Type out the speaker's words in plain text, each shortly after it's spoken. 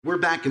We're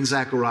back in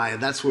Zechariah.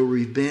 That's where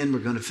we've been.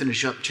 We're going to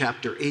finish up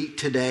chapter 8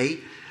 today.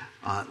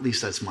 At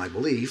least that's my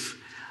belief.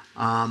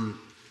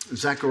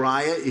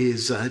 Zechariah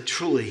is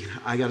truly,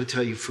 I got to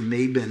tell you, for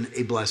me, been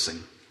a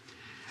blessing.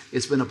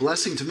 It's been a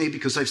blessing to me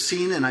because I've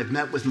seen and I've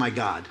met with my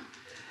God.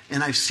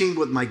 And I've seen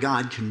what my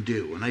God can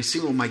do. And I've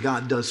seen what my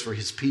God does for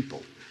his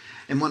people.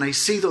 And when I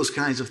see those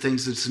kinds of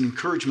things, it's an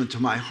encouragement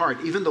to my heart.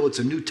 Even though it's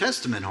a New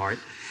Testament heart,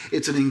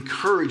 it's an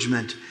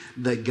encouragement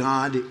that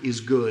God is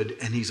good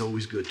and he's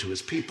always good to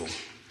his people.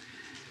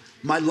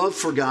 My love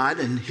for God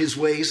and his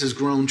ways has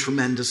grown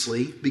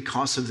tremendously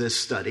because of this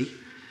study.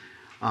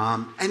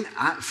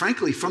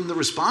 Frankly, from the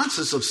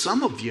responses of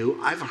some of you,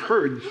 I've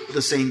heard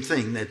the same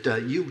thing,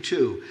 that you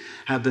too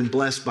have been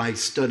blessed by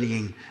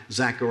studying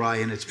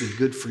Zechariah, and it's been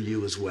good for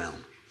you as well.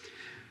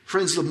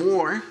 Friends, the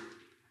more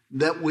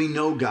that we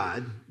know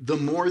God, the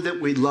more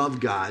that we love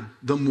God,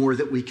 the more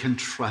that we can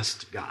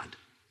trust God.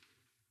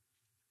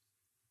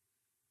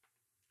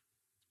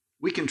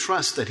 We can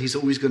trust that he's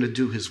always going to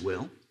do his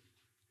will.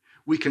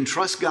 We can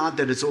trust God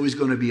that it's always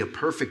going to be a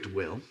perfect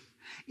will.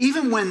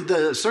 Even when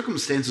the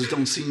circumstances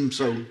don't seem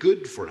so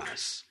good for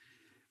us,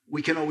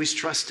 we can always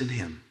trust in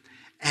him.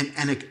 And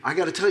I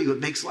got to tell you, it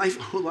makes life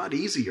a whole lot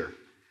easier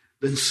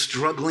than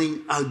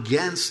struggling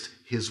against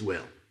his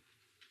will.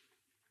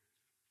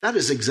 That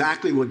is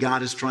exactly what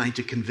God is trying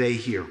to convey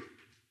here.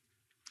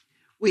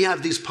 We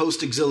have these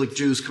post-exilic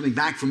Jews coming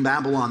back from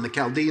Babylon. The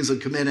Chaldeans have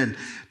come in and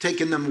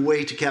taken them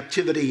away to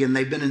captivity, and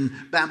they've been in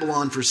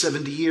Babylon for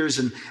 70 years,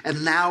 and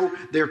now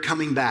they're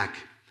coming back.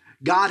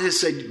 God has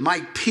said, my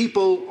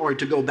people are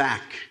to go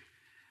back.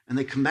 And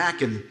they come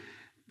back, and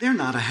they're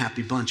not a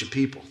happy bunch of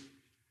people.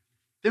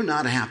 They're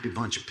not a happy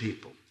bunch of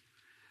people.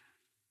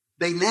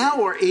 They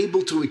now are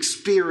able to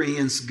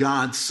experience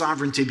God's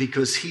sovereignty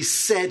because he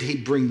said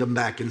he'd bring them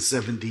back in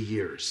 70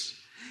 years.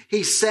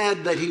 He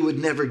said that he would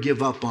never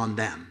give up on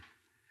them.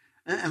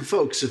 And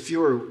folks, if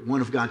you're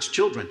one of God's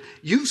children,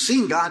 you've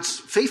seen God's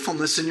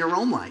faithfulness in your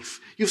own life.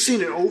 You've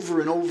seen it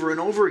over and over and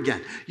over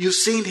again. You've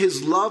seen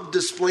his love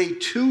displayed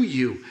to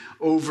you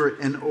over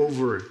and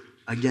over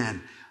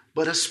again.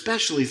 But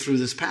especially through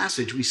this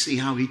passage, we see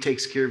how he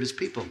takes care of his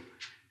people.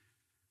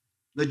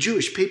 The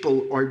Jewish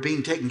people are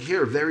being taken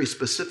care of very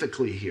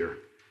specifically here.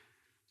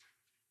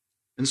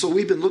 And so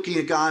we've been looking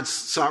at God's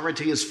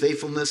sovereignty, his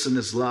faithfulness, and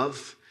his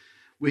love.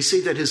 We see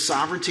that his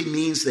sovereignty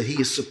means that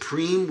he is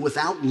supreme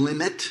without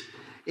limit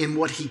in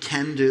what he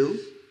can do.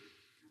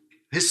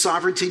 His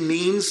sovereignty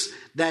means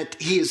that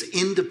he is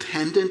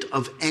independent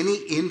of any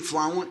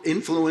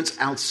influence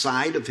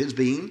outside of his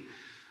being.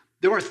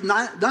 There is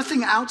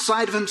nothing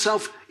outside of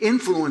himself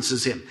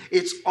influences him.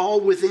 It's all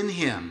within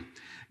him.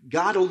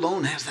 God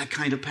alone has that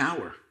kind of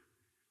power.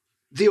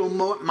 The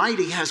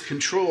Almighty has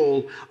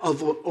control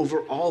over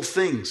all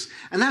things.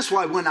 And that's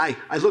why when I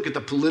look at the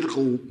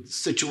political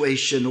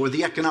situation or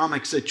the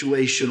economic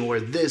situation or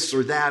this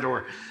or that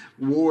or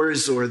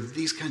wars or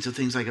these kinds of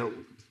things, I go,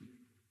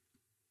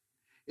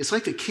 it's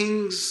like the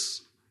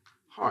king's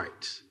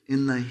heart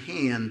in the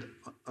hand,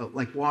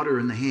 like water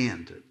in the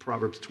hand,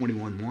 Proverbs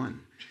 21:1.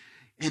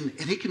 And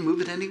he can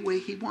move it any way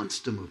he wants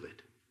to move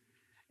it.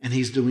 And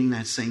he's doing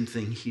that same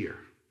thing here.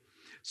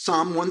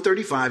 Psalm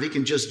 135, you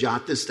can just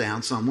jot this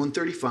down. Psalm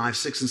 135,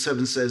 6 and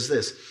 7 says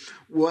this: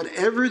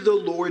 whatever the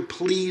Lord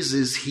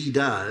pleases, he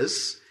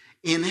does,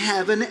 in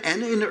heaven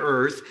and in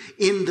earth,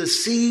 in the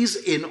seas,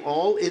 in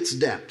all its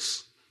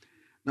depths.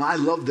 Now, I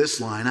love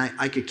this line.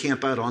 I could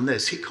camp out on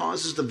this. He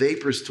causes the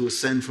vapors to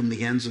ascend from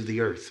the ends of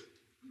the earth.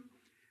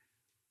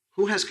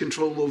 Who has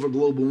control over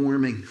global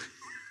warming?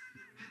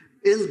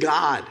 It's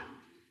God.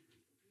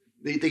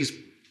 These,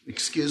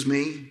 excuse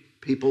me,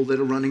 people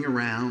that are running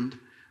around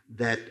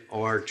that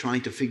are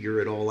trying to figure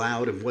it all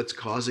out and what's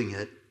causing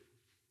it.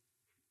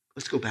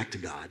 Let's go back to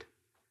God.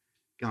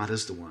 God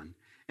is the one.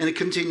 And it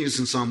continues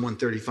in Psalm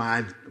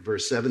 135,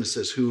 verse 7. It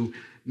says, who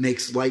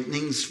makes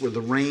lightnings for the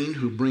rain,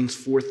 who brings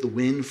forth the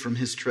wind from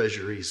his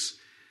treasuries.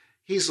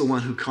 He's the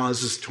one who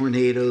causes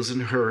tornadoes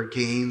and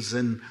hurricanes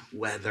and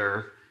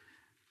weather.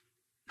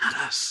 Not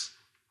us.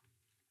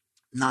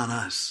 Not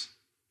us.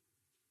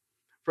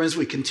 Friends,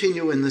 we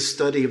continue in this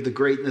study of the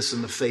greatness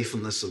and the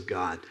faithfulness of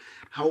God.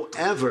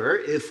 However,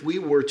 if we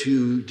were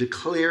to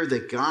declare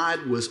that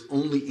God was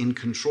only in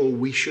control,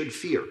 we should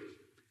fear.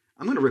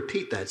 I'm going to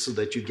repeat that so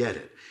that you get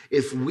it.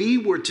 If we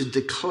were to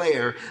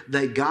declare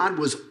that God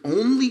was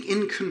only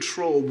in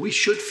control, we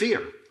should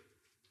fear.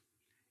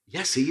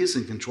 Yes, he is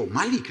in control,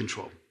 mighty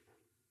control.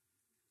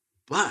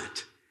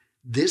 But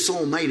this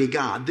almighty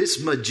God,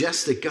 this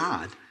majestic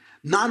God,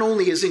 not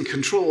only is in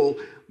control,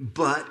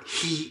 but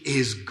he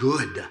is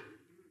good.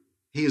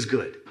 He is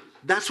good.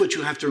 That's what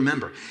you have to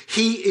remember.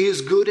 He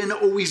is good and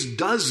always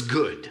does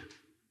good.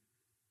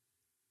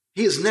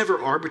 He is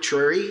never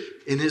arbitrary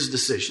in his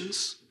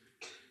decisions.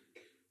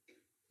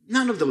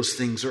 None of those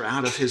things are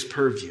out of his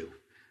purview.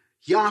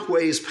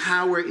 Yahweh's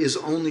power is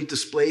only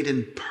displayed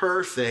in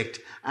perfect,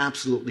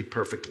 absolutely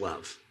perfect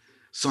love.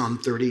 Psalm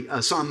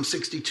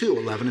 62,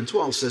 11 and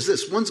 12 says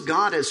this: once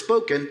God has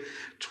spoken,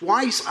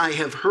 twice I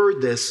have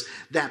heard this,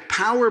 that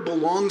power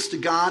belongs to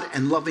God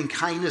and loving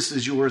kindness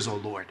is yours, O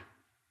Lord.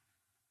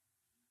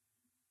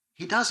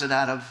 He does it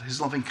out of his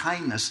loving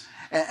kindness.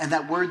 And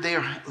that word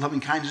there,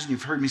 loving kindness, and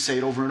you've heard me say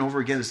it over and over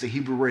again, as the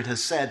Hebrew word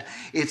has said,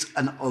 it's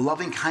a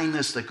loving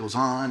kindness that goes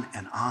on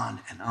and on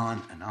and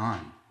on and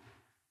on.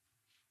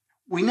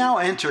 We now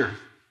enter,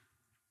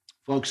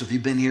 folks, if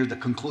you've been here, the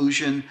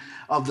conclusion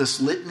of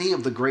this litany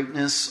of the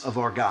greatness of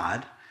our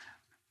God.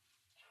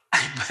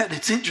 But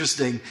it's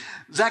interesting.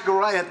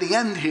 Zechariah at the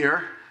end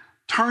here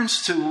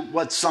turns to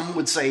what some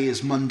would say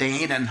is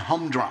mundane and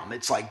humdrum.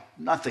 It's like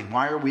nothing.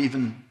 Why are we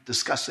even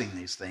discussing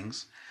these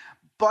things?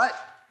 But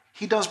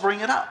he does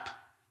bring it up.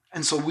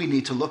 And so we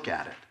need to look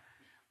at it.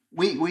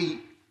 We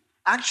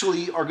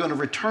actually are going to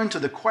return to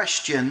the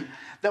question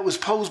that was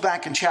posed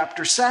back in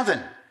chapter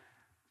 7,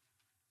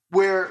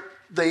 where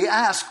they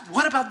ask,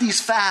 what about these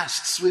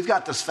fasts? We've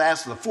got this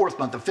fast of the 4th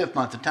month, the 5th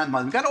month, the 10th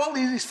month. We've got all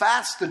these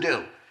fasts to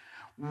do.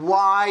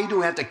 Why do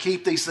we have to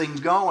keep these things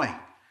going?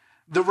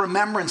 The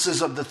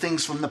remembrances of the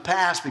things from the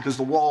past, because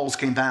the walls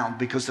came down,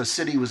 because the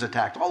city was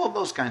attacked, all of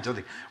those kinds of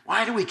things.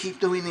 Why do we keep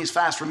doing these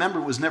fasts? Remember,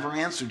 it was never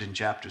answered in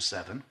chapter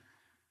 7.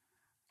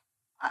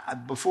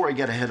 Before I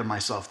get ahead of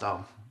myself,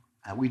 though,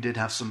 we did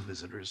have some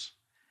visitors.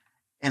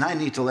 And I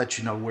need to let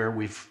you know where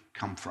we've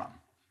come from.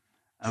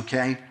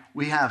 Okay?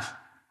 We have,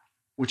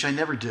 which I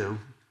never do,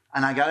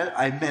 and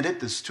I admit it,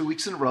 this is 2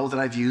 weeks in a row that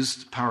I've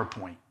used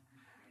PowerPoint.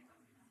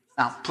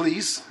 Now,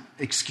 please,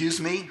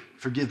 excuse me,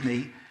 forgive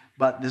me,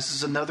 but this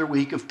is another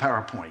week of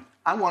PowerPoint.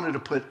 I wanted to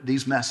put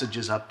these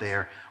messages up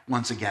there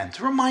once again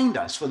to remind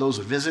us, for those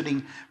who are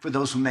visiting, for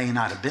those who may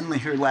not have been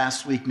here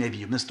last week, maybe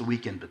you missed a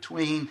week in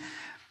between.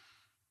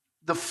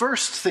 The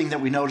first thing that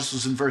we noticed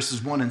was in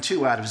verses 1 and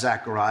 2 out of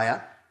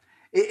Zechariah.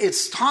 It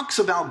talks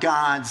about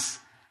God's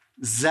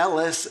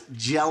zealous,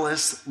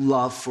 jealous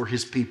love for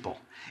his people.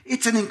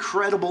 It's an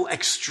incredible,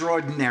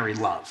 extraordinary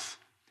love.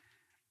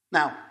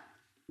 Now,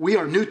 we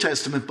are New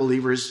Testament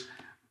believers,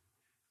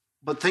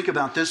 but think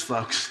about this,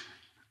 folks.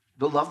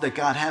 The love that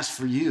God has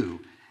for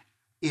you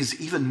is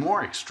even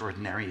more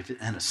extraordinary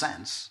in a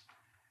sense.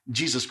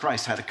 Jesus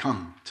Christ had to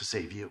come to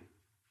save you.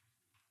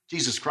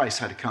 Jesus Christ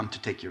had to come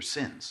to take your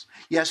sins.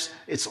 Yes,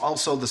 it's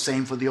also the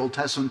same for the Old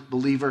Testament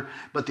believer,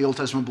 but the Old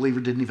Testament believer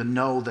didn't even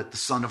know that the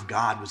Son of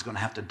God was going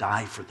to have to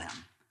die for them.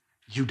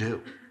 You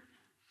do.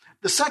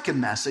 The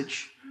second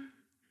message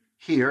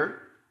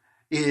here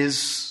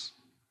is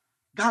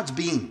God's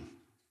being.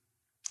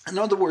 In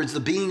other words, the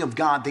being of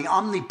God, the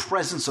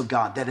omnipresence of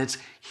God, that it's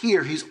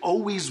here. He's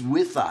always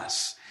with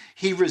us.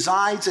 He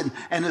resides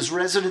and is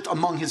resident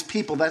among his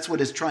people. That's what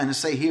it's trying to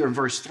say here in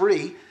verse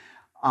 3.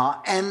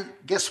 And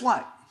guess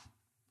what?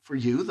 For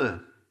you,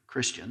 the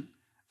Christian,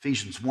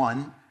 Ephesians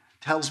 1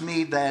 tells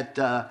me that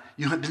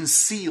you have been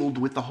sealed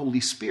with the Holy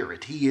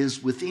Spirit. He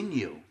is within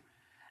you.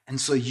 And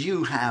so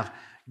you have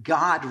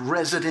God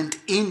resident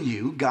in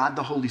you, God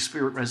the Holy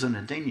Spirit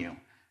resident in you.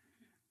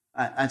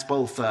 That's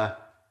both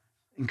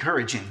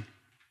encouraging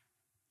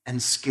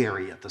and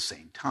scary at the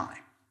same time.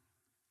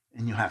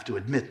 And you have to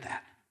admit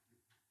that.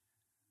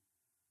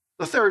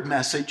 The third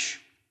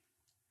message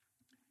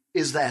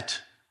is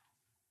that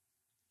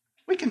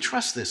we can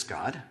trust this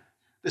God.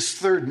 This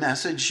third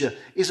message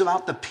is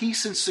about the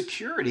peace and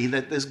security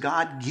that this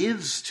God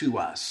gives to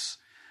us.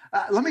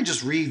 Let me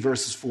just read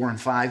verses 4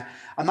 and 5.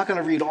 I'm not going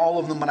to read all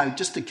of them, but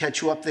just to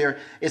catch you up there.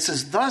 It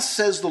says, thus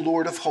says the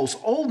Lord of hosts,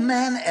 old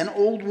men and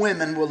old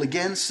women will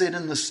again sit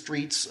in the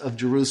streets of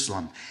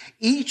Jerusalem,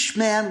 each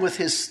man with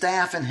his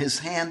staff in his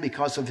hand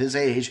because of his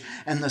age,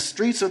 and the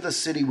streets of the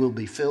city will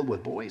be filled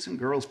with boys and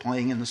girls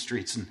playing in the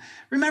streets. And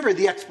remember,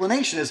 the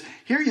explanation is,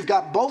 here you've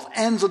got both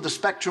ends of the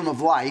spectrum of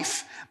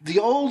life, the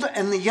old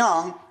and the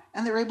young,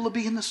 and they're able to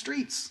be in the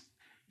streets.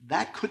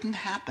 That couldn't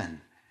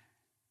happen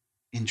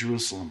in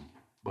Jerusalem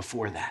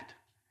before that,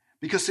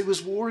 because there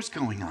was wars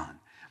going on.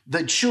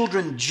 The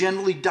children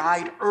generally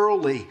died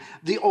early.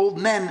 The old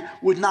men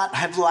would not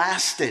have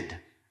lasted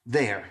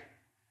there.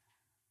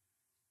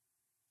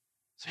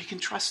 So you can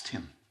trust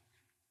him.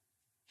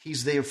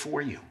 He's there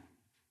for you.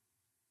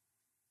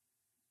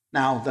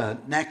 Now,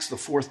 the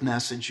fourth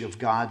message of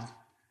God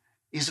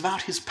is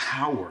about his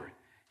power,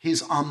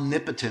 his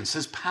omnipotence.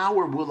 His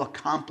power will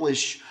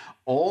accomplish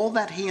all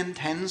that he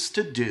intends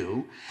to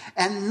do,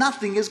 and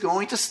nothing is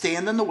going to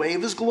stand in the way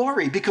of his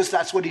glory, because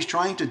that's what he's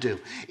trying to do,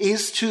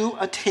 is to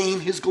attain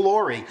his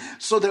glory,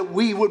 so that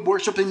we would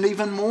worship him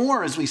even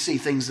more as we see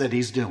things that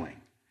he's doing.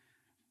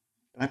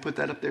 Did I put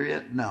that up there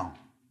yet? No.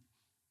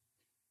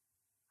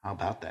 How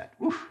about that?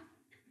 Whew.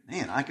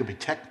 Man, I'm going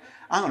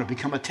to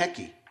become a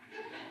techie.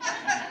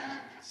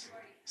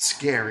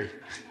 Scary.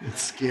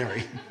 It's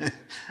scary.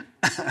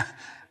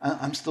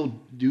 I'm still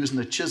using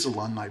the chisel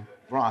on my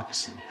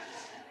rocks.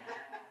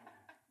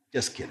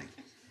 Just kidding.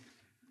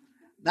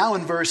 Now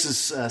in verses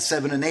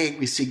 7 and 8,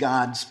 we see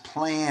God's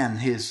plan.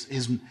 His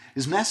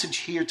message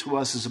here to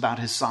us is about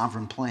his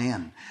sovereign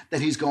plan, that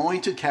he's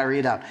going to carry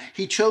it out.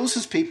 He chose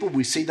his people.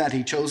 We see that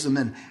he chose them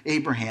in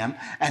Abraham.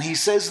 And he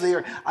says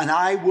there, and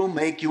I will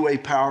make you a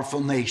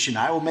powerful nation.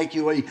 I will make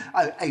you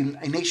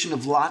a nation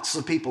of lots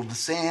of people, the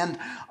sand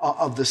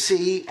of the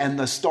sea and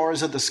the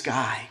stars of the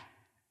sky.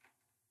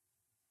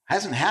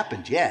 Hasn't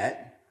happened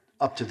yet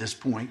up to this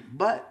point,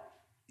 but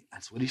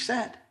that's what he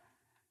said.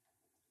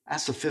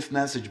 That's the fifth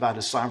message about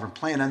his sovereign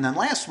plan. And then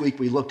last week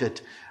we looked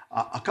at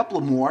a couple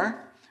of more.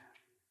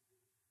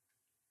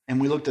 And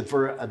we looked at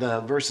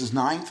the verses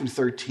 9 through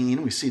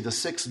 13. We see the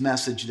sixth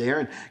message there.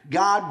 And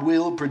God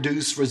will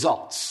produce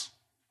results.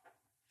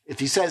 If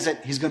he says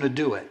it, he's going to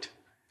do it.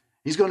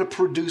 He's going to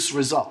produce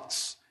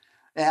results.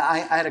 I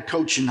had a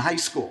coach in high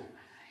school.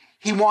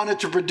 He wanted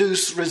to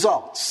produce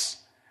results.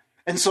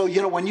 And so,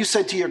 when you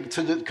said to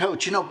the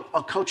coach,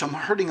 coach, I'm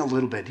hurting a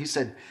little bit. He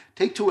said,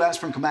 take 2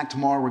 aspirin, come back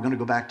tomorrow. We're going to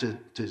go back to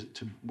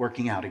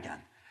working out again.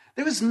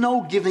 There was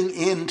no giving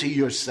in to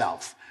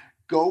yourself.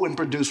 Go and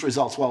produce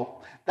results.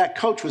 Well, that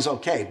coach was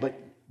okay, but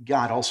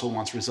God also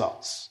wants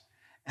results.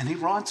 And he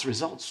wants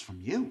results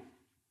from you.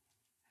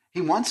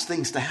 He wants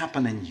things to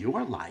happen in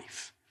your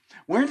life.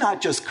 We're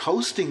not just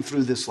coasting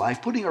through this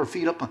life, putting our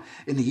feet up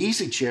in the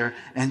easy chair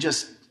and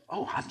just,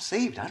 I'm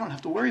saved. I don't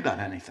have to worry about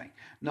anything.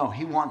 No,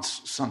 he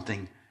wants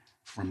something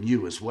from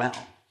you as well.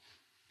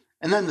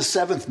 And then the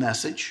seventh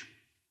message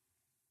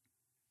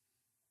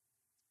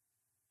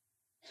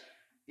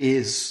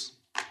is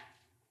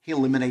he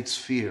eliminates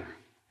fear.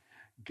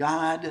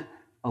 God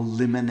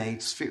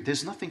eliminates fear.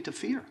 There's nothing to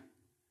fear.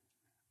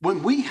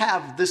 When we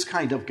have this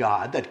kind of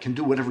God that can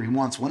do whatever he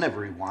wants,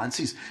 whenever he wants,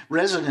 he's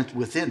resident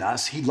within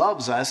us, he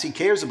loves us, he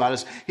cares about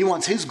us, he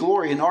wants his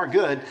glory and our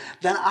good,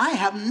 then I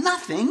have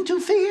nothing to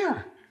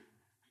fear.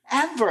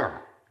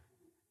 Ever.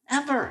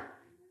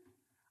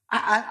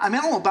 I mean,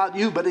 I don't know about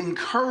you, but it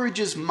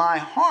encourages my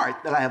heart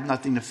that I have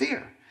nothing to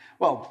fear.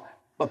 Well,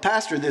 but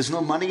Pastor, there's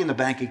no money in the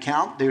bank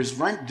account. There's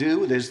rent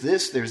due. There's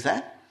this, there's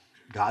that.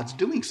 God's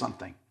doing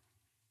something.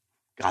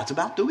 God's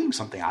about doing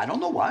something. I don't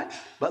know what,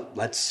 but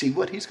let's see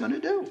what he's going to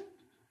do.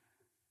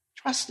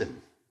 Trust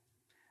him.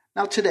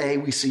 Now today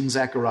we see in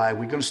Zechariah,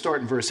 we're going to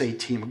start in verse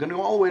 18. We're going to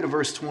go all the way to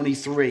verse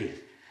 23.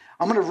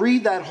 I'm going to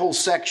read that whole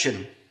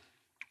section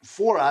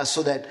for us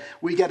so that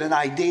we get an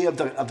idea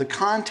of the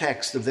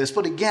context of this.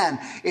 But again,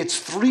 it's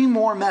 3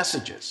 more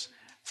messages.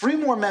 3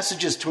 more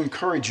messages to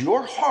encourage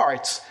your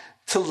hearts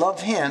to love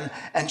him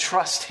and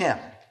trust him.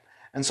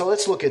 And so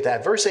let's look at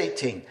that. Verse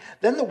 18.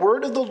 Then the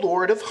word of the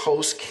Lord of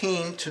hosts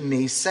came to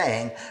me,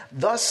 saying,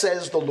 thus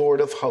says the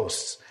Lord of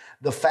hosts,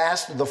 the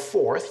fast of the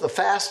 4th, the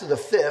fast of the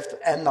 5th,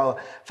 and the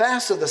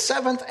fast of the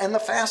 7th, and the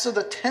fast of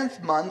the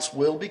 10th months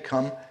will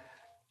become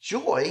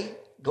joy,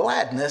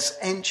 gladness,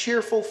 and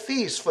cheerful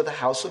feasts for the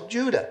house of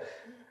Judah.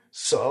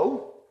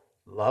 So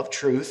love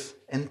truth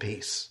and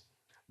peace.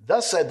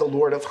 Thus said the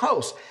Lord of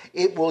hosts,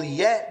 it will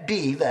yet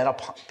be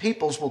that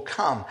peoples will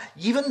come,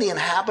 even the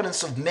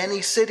inhabitants of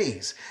many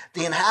cities.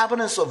 The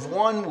inhabitants of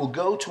one will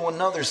go to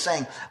another,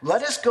 saying,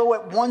 let us go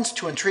at once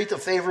to entreat the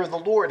favor of the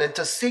Lord and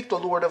to seek the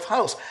Lord of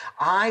hosts.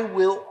 I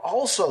will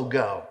also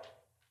go.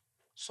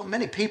 So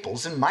many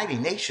peoples and mighty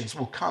nations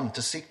will come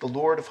to seek the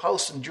Lord of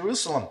hosts in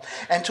Jerusalem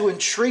and to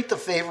entreat the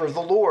favor of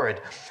the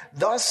Lord.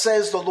 Thus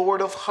says the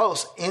Lord of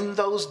hosts, in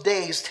those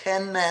days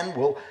 10 men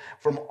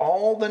from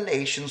all the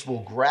nations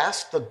will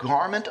grasp the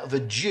garment of a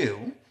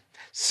Jew,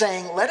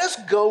 saying, let us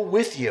go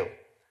with you,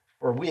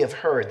 for we have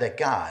heard that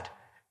God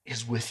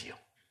is with you.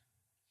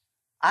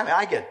 I mean,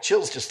 I get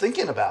chills just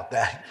thinking about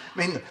that. I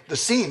mean, the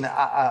scene,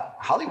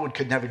 Hollywood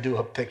could never do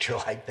a picture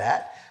like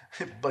that,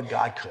 but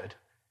God could.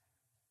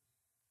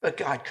 But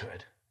God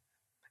could.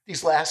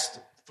 These last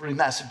 3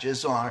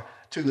 messages are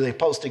to the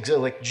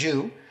post-exilic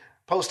Jew,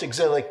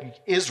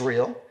 post-exilic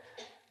Israel.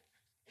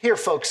 Here,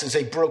 folks, is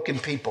a broken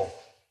people.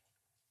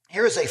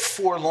 Here is a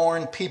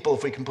forlorn people,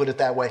 if we can put it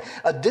that way.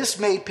 A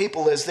dismayed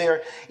people as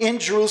they're in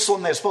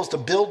Jerusalem. They're supposed to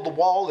build the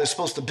wall. They're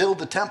supposed to build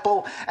the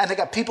temple. And they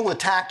got people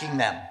attacking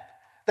them.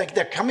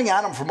 They're coming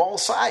at them from all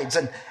sides.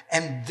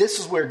 And this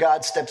is where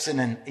God steps in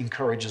and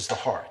encourages the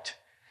heart.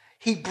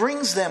 He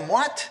brings them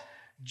what?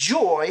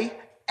 Joy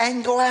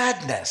and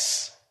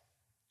gladness.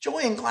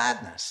 Joy and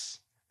gladness.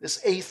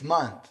 This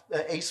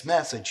 8th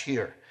message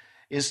here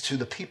is to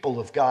the people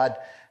of God,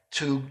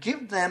 to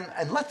give them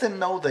and let them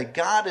know that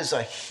God is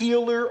a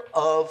healer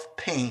of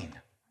pain.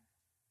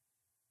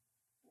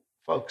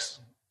 Folks,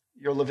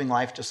 you're living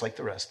life just like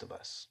the rest of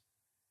us.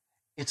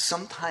 It's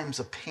sometimes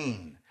a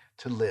pain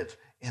to live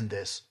in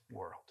this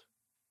world.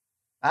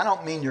 I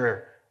don't mean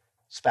your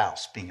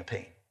spouse being a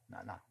pain.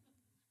 No.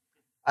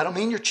 I don't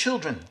mean your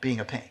children being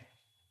a pain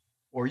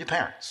or your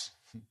parents.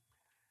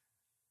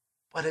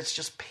 But it's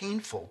just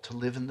painful to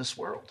live in this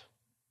world.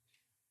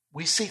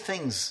 We see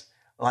things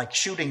like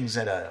shootings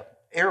at a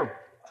air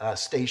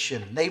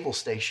station, naval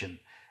station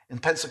in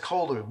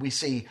Pensacola. We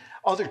see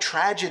other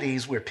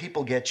tragedies where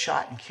people get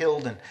shot and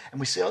killed, and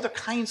we see other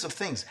kinds of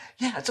things.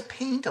 Yeah, it's a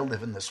pain to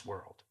live in this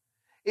world.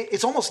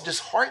 It's almost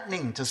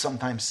disheartening to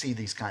sometimes see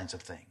these kinds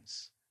of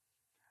things.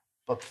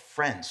 But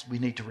friends, we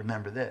need to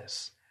remember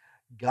this.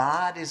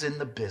 God is in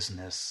the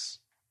business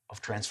of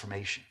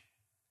transformation.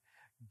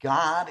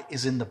 God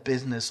is in the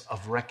business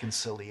of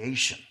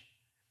reconciliation.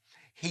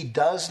 He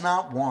does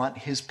not want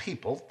his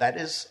people, that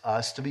is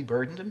us, to be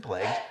burdened and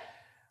plagued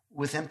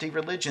with empty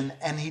religion.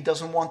 And he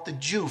doesn't want the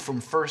Jew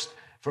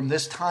from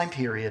this time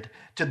period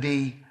to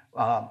be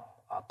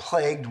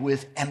plagued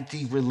with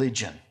empty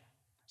religion.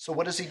 So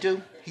what does he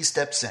do? He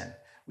steps in.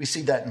 We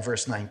see that in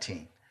verse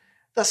 19.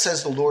 Thus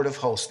says the Lord of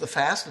hosts, the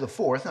fast of the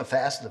 4th, and the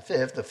fast of the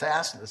 5th, the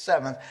fast of the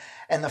 7th,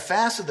 and the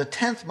fast of the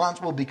 10th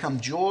month will become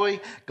joy,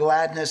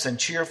 gladness, and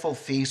cheerful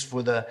feast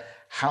for the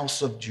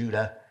house of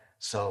Judah.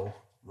 So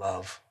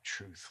love,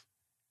 truth,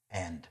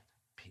 and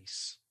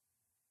peace.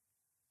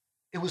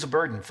 It was a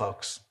burden,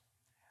 folks.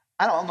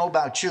 I don't know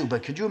about you,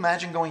 but could you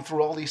imagine going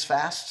through all these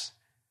fasts?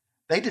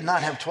 They did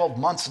not have 12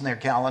 months in their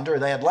calendar.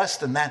 They had less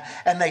than that,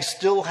 and they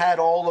still had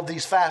all of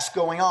these fasts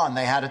going on.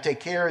 They had to take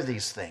care of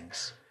these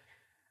things.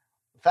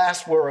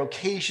 Fasts were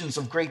occasions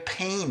of great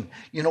pain.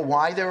 You know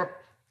why they were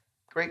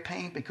great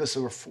pain? Because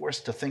they were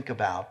forced to think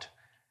about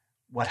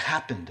what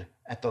happened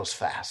at those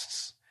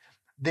fasts.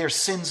 Their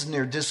sins and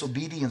their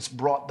disobedience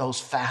brought those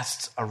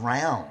fasts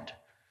around.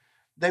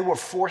 They were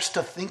forced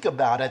to think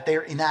about it,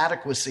 their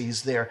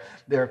inadequacies, their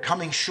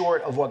coming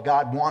short of what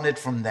God wanted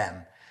from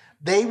them.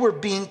 They were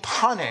being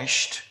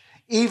punished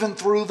even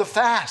through the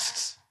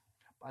fasts.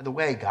 By the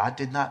way, God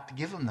did not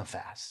give them the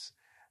fasts.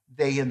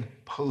 They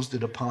imposed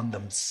it upon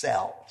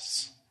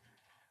themselves.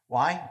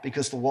 Why?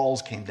 Because the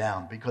walls came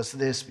down, because of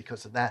this,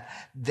 because of that.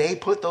 They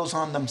put those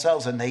on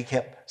themselves, and they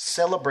kept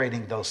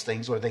celebrating those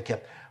things, or they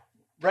kept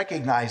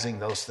recognizing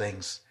those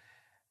things.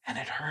 And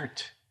it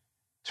hurt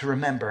to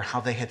remember how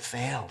they had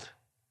failed.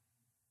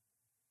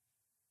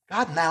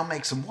 God now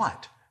makes them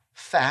what?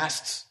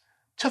 Fasts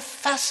to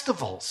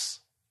festivals.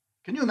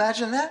 Can you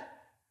imagine that?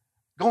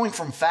 Going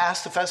from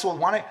fast to festival.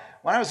 When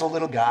I was a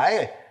little guy,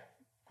 I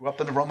grew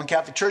up in the Roman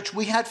Catholic Church,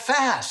 we had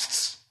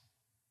fasts.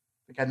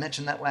 I think I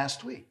mentioned that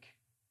last week.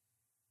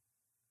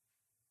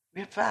 We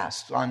had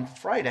fasts. On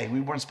Friday,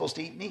 we weren't supposed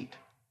to eat meat.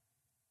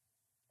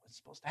 It was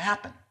supposed to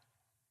happen.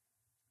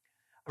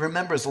 I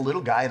remember as a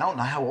little guy, I don't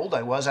know how old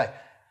I was, I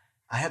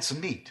had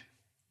some meat.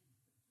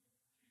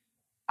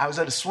 I was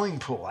at a swimming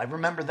pool. I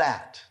remember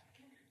that.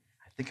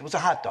 I think it was a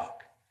hot dog.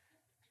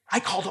 I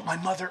called up my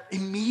mother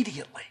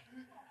immediately.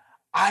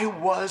 I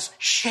was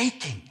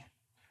shaking.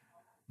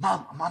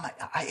 Mom,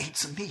 I ate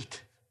some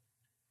meat.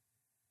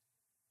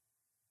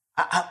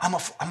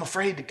 I'm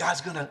afraid that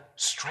God's going to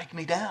strike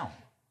me down.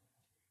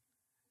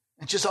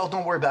 And she said, oh,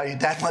 don't worry about it.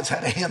 Dad once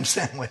had a ham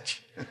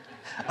sandwich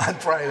on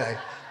Friday.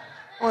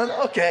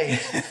 Well, okay.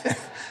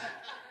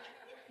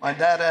 My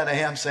dad had a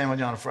ham sandwich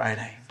on a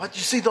Friday. But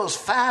you see, those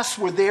fasts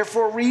were there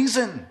for a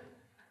reason.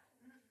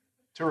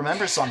 To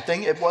remember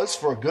something. It was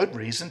for a good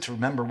reason, to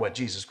remember what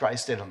Jesus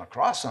Christ did on the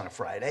cross on a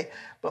Friday.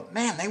 But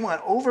man, they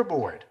went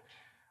overboard.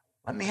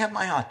 Let me have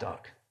my hot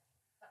dog.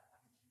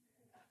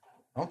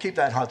 Don't keep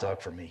that hot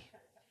dog for me.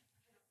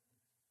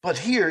 But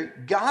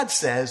here, God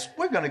says,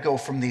 we're going to go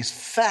from these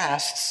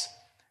fasts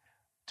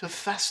to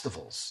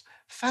festivals.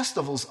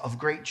 Festivals of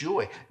great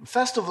joy.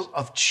 Festivals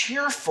of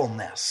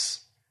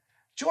cheerfulness.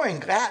 Joy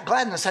and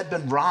gladness had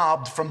been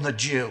robbed from the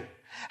Jew.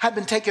 Had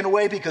been taken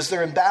away because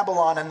they're in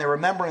Babylon and they're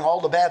remembering all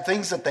the bad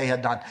things that they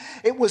had done.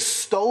 It was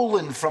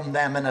stolen from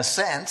them in a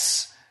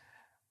sense.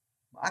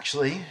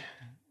 Actually,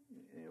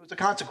 it was a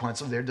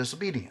consequence of their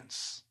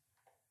disobedience.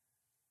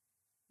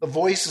 The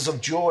voices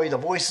of joy, the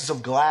voices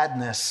of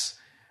gladness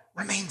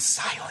remained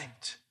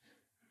silent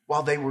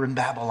while they were in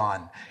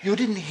Babylon. You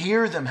didn't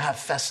hear them have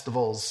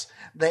festivals.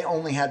 They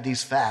only had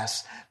these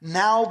fasts.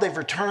 Now they've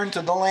returned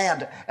to the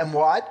land. And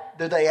what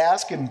did they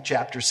ask in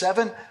chapter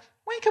 7?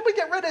 When can we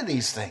get rid of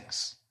these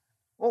things?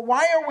 Well,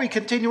 why are we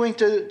continuing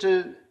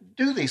to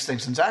do these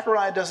things? And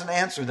Zechariah doesn't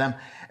answer them.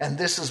 And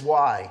this is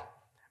why.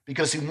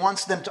 Because he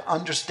wants them to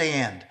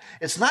understand.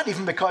 It's not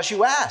even because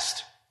you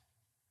asked.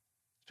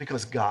 It's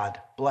because God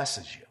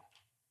blesses you.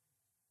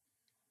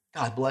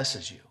 God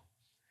blesses you.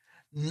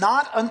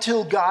 Not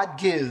until God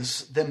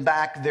gives them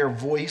back their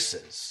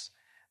voices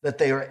that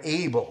they are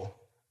able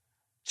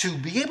to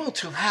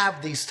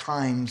have these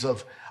times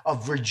of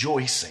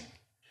rejoicing.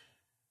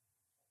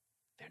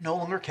 They're no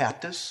longer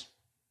captives.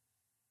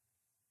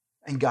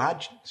 And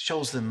God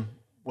shows them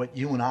what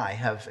you and I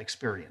have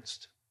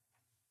experienced.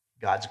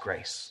 God's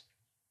grace.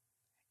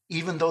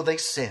 Even though they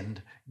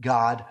sinned,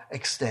 God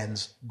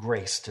extends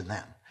grace to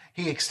them.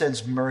 He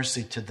extends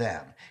mercy to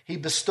them. He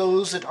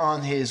bestows it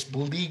on his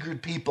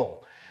beleaguered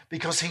people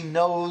because he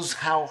knows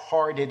how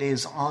hard it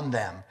is on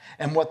them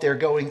and what they're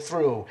going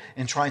through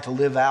in trying to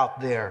live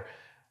out their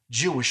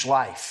Jewish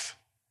life.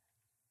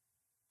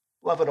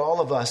 Beloved,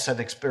 all of us have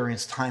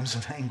experienced times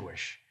of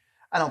anguish.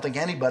 I don't think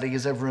anybody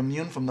is ever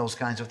immune from those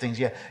kinds of things.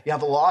 You have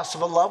the loss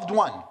of a loved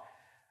one.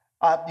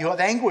 You have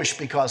anguish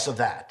because of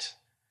that.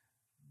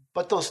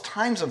 But those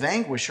times of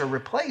anguish are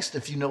replaced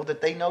if you know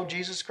that they know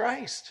Jesus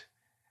Christ.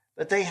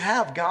 That they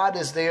have God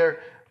as their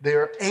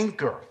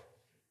anchor.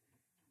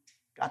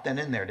 Got that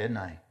in there, didn't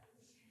I?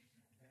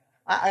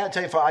 I got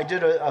to tell you, I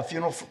did a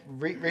funeral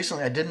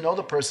recently. I didn't know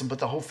the person, but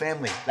the whole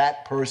family,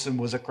 that person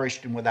was a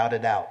Christian without a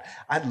doubt.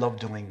 I love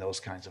doing those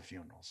kinds of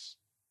funerals.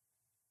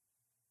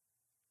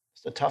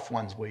 It's the tough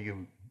ones where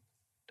you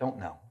don't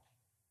know,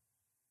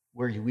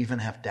 where you even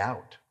have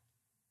doubt.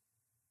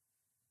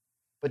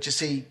 But you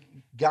see,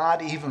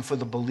 God, even for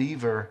the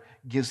believer,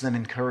 gives them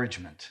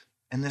encouragement.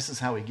 And this is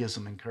how he gives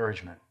them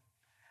encouragement.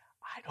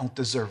 I don't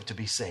deserve to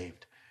be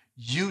saved.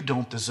 You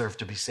don't deserve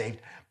to be saved,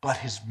 but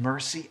his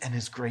mercy and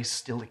his grace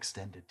still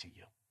extended to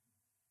you.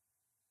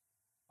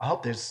 I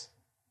hope there's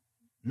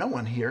no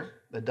one here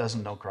that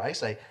doesn't know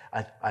Christ.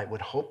 I would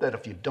hope that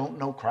if you don't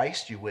know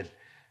Christ, you would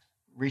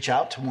reach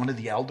out to one of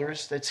the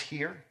elders that's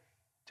here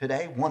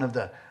today, one of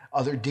the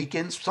other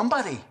deacons,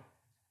 somebody,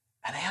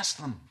 and ask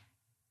them.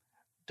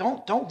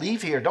 Don't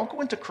leave here. Don't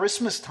go into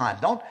Christmas time.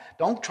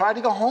 Don't try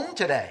to go home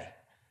today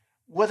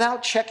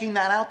without checking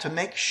that out to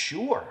make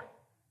sure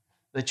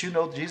that you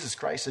know Jesus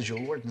Christ as your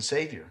Lord and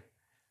Savior.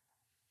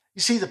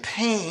 You see, the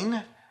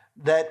pain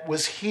that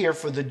was here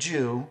for the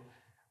Jew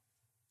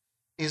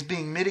is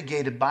being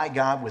mitigated by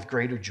God with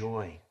greater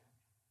joy.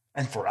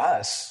 And for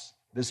us,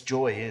 this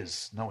joy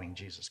is knowing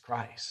Jesus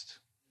Christ.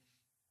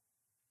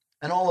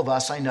 And all of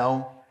us, I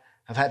know,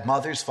 have had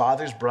mothers,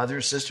 fathers,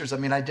 brothers, sisters. I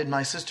mean, I did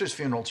my sister's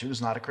funeral. She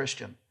was not a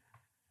Christian.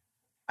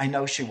 I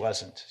know she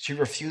wasn't. She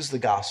refused the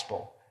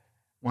gospel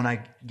when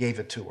I gave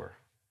it to her.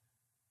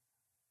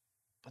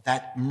 But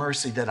that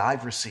mercy that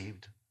I've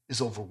received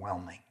is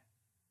overwhelming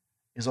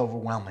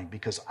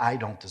because I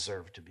don't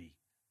deserve to be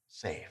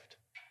saved.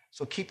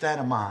 So keep that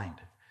in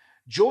mind.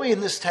 Joy in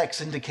this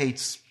text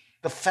indicates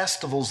the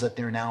festivals that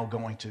they're now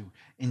going to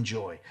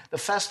enjoy. The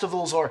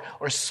festivals are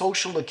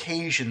social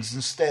occasions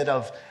instead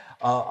of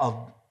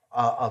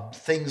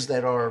things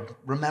that are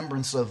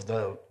remembrance of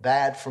the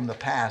bad from the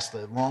past,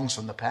 the wrongs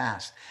from the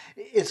past.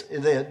 It's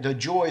the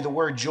joy. The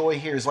word joy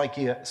here is like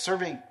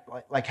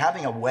like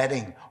having a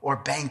wedding or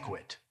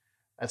banquet.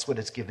 That's what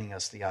it's giving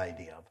us the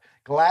idea of.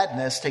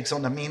 Gladness takes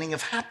on the meaning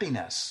of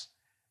happiness.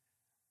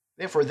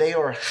 Therefore, they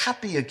are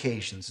happy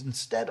occasions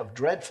instead of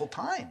dreadful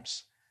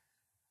times.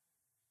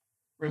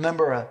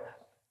 Remember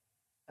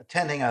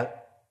attending a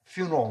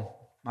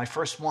funeral, my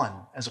first one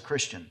as a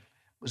Christian,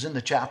 was in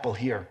the chapel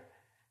here.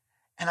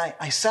 And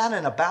I sat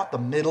in about the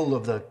middle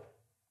of the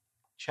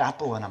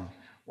chapel, and I'm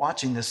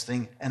watching this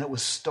thing, and it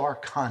was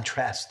stark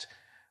contrast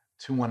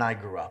to when I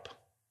grew up.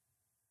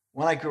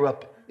 When I grew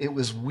up, it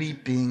was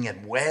weeping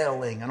and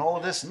wailing and all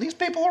of this, and these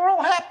people are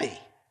all happy.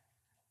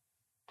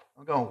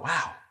 I'm going,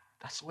 wow,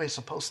 that's the way it's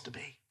supposed to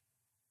be.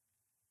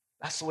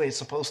 That's the way it's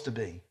supposed to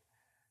be.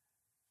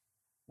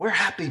 We're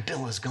happy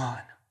Bill is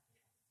gone.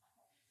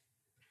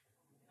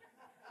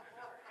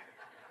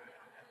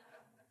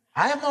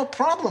 I have no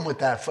problem with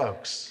that,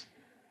 folks.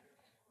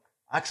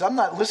 Because I'm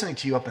not listening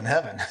to you up in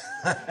heaven.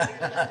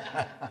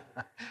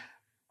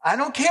 I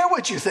don't care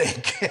what you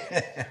think.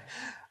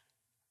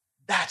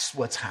 That's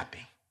what's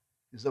happy,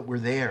 is that we're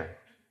there.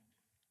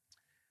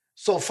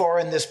 So far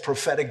in this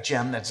prophetic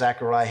gem that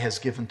Zechariah has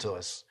given to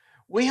us,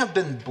 we have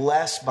been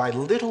blessed by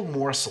little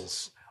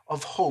morsels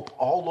of hope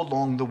all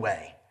along the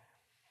way.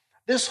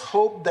 This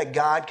hope that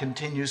God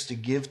continues to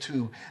give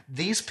to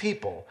these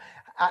people,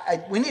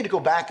 we need to go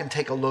back and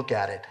take a look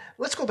at it.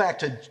 Let's go back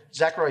to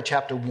Zechariah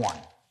chapter 1.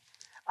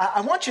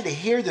 I want you to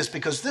hear this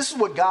because this is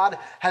what God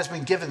has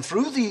been given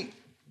through the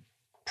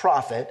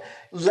prophet,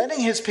 letting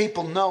his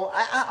people know,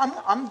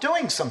 I'm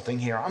doing something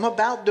here. I'm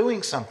about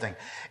doing something.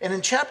 And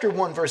in chapter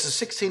 1, verses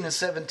 16 and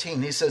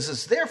 17, he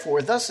says,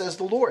 therefore, thus says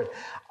the Lord,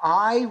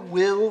 I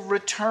will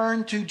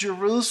return to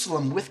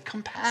Jerusalem with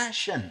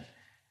compassion.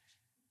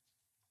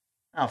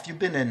 Now, if you've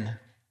been in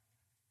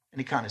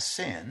any kind of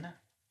sin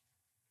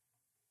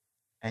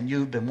and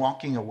you've been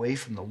walking away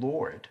from the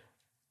Lord,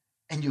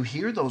 and you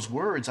hear those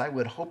words, I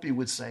would hope you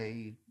would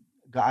say,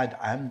 God,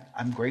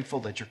 I'm grateful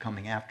that you're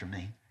coming after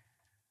me.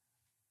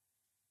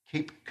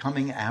 Keep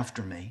coming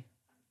after me.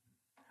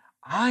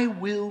 I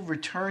will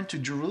return to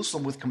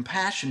Jerusalem with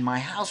compassion. My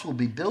house will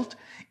be built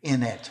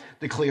in it,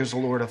 declares the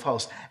Lord of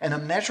hosts. And a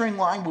measuring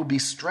line will be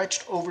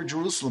stretched over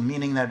Jerusalem,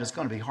 meaning that it's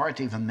going to be hard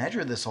to even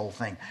measure this whole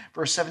thing.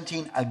 Verse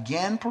 17,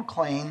 again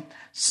proclaim,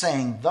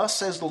 saying, thus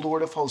says the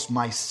Lord of hosts,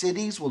 my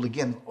cities will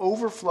again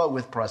overflow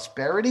with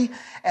prosperity,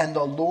 and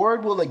the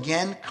Lord will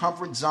again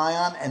comfort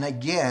Zion and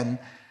again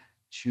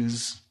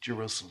choose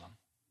Jerusalem.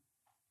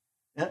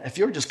 If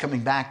you're just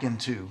coming back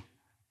into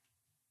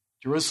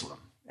Jerusalem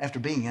after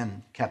being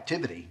in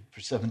captivity for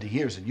 70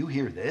 years and you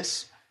hear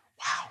this,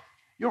 wow,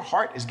 your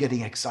heart is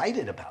getting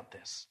excited about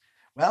this.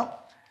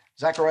 Well,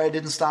 Zechariah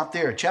didn't stop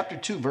there. Chapter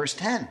 2, verse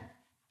 10.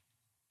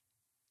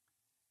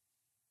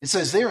 It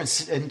says there in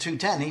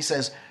 2:10, he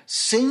says,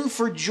 sing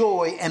for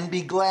joy and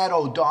be glad,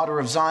 O daughter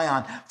of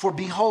Zion, for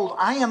behold,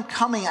 I am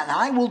coming and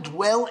I will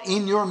dwell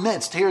in your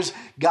midst. Here's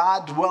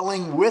God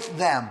dwelling with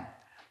them,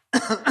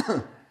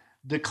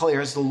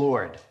 declares the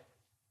Lord.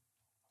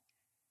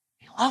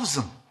 He loves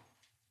them.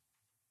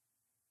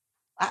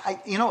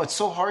 It's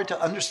so hard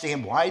to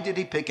understand. Why did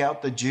he pick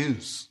out the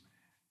Jews?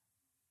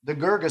 The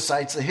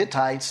Girgasites, the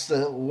Hittites,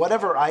 the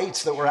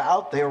whateverites that were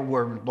out there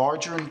were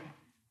larger in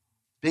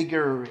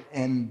bigger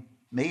and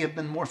may have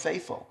been more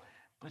faithful,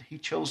 but he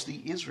chose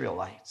the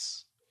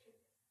Israelites.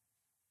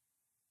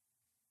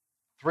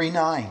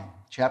 3:9,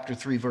 chapter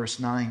 3, verse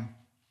 9.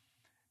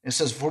 It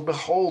says, "For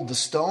behold, the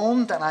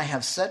stone that I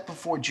have set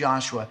before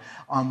Joshua,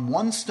 on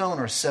one stone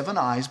are 7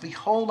 eyes.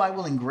 Behold, I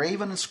will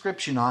engrave an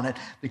inscription on it,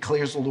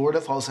 declares the Lord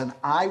of hosts, and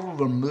I will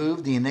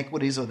remove the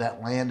iniquities of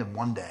that land in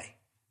one day."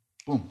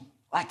 Boom,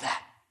 like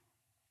that.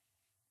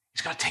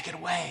 He's got to take it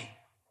away.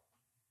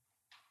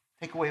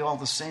 Take away all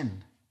the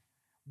sin.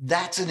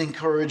 That's an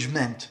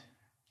encouragement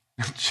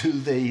to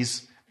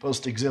these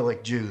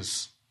post-exilic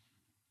Jews.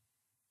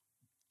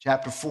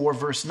 Chapter 4,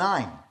 verse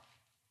 9.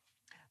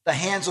 "The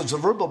hands of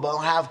Zerubbabel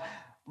have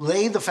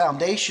laid the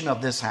foundation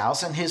of this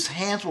house, and his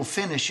hands will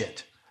finish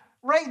it."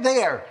 Right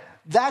there,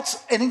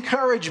 that's an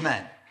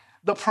encouragement.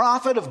 The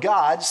prophet of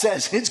God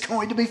says it's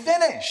going to be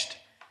finished.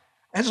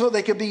 And so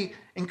they could be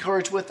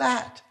encouraged with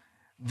that.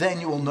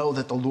 "Then you will know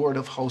that the Lord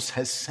of hosts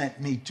has sent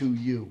me to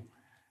you."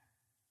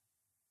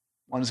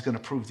 One is going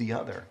to prove the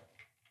other.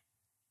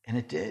 And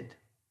it did.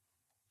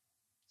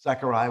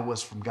 Zechariah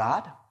was from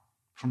God,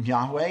 from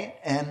Yahweh,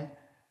 and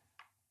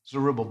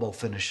Zerubbabel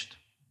finished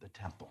the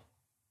temple.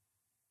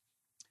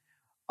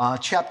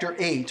 Chapter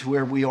 8,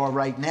 where we are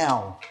right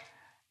now.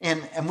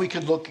 And we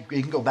can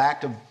go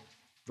back to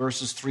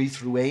verses 3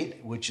 through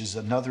 8, which is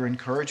another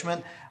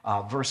encouragement.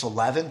 Verse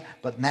 11,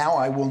 "But now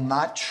I will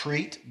not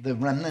treat the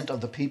remnant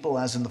of the people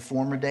as in the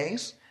former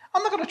days."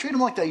 I'm not going to treat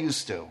them like they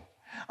used to.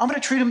 I'm going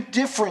to treat them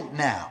different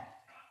now,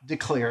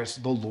 declares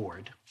the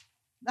Lord.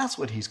 That's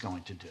what he's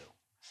going to do.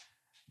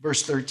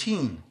 Verse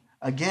 13,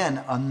 again,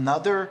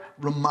 another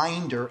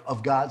reminder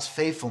of God's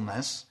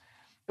faithfulness.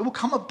 "It will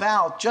come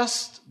about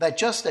just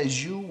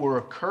as you were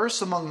a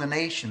curse among the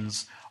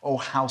nations, O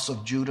house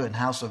of Judah and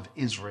house of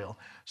Israel,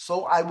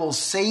 so I will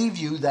save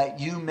you that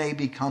you may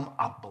become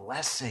a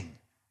blessing."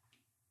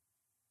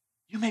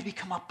 You may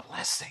become a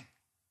blessing.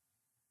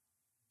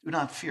 "Do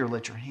not fear,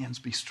 let your hands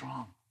be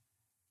strong."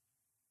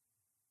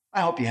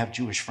 I hope you have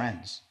Jewish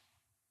friends.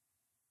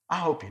 I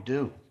hope you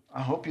do.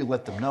 I hope you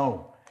let them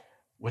know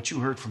what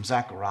you heard from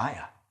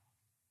Zechariah,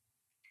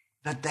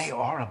 that they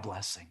are a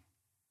blessing.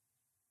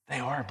 They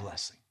are a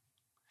blessing.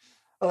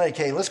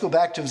 Okay, let's go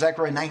back to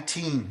Zechariah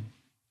 19.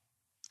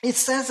 It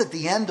says at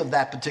the end of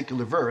that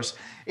particular verse,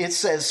 it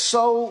says,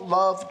 "So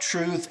love,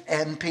 truth,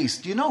 and peace."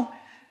 Do you know,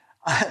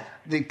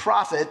 the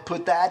prophet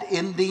put that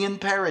in the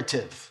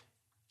imperative.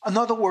 In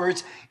other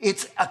words,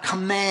 it's a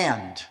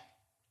command.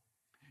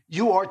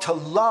 You are to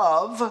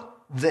love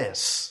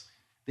this.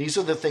 These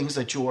are the things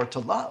that you are to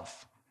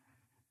love.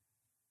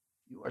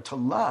 You are to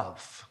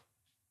love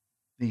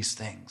these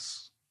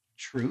things: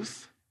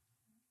 truth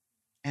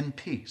and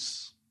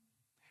peace.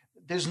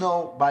 There's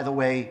no, by the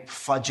way,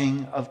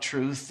 fudging of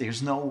truth.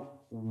 There's no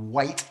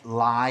white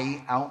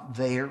lie out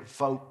there,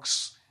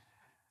 folks.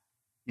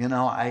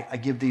 I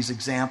give these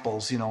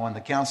examples, in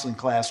the counseling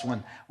class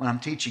when I'm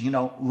teaching.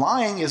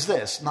 Lying is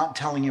this: not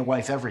telling your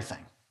wife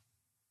everything.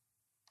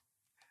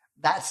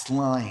 That's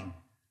lying.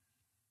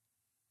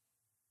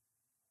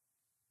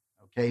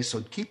 Okay,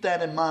 so keep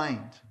that in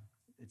mind.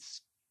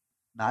 It's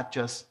not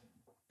just,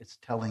 it's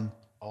telling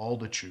all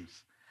the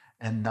truth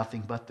and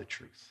nothing but the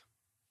truth.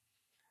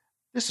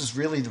 This is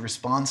really the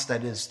response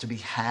that is to be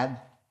had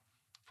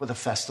for the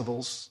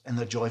festivals and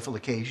the joyful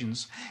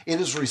occasions.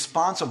 It is a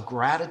response of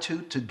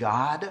gratitude to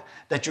God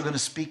that you're going to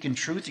speak in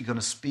truth, you're going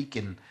to speak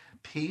in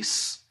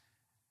peace.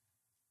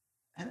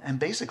 And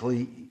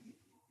basically,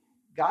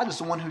 God is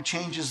the one who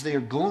changes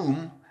their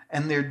gloom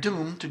and their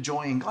doom to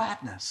joy and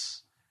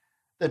gladness.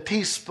 The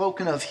peace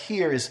spoken of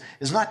here is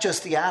not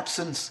just the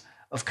absence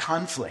of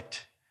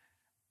conflict.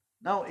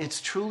 No, it's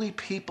truly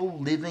people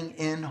living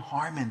in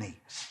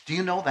harmony. Do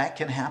you know that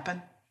can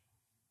happen?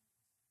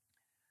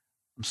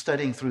 I'm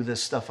studying through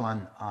this stuff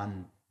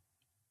on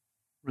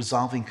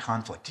resolving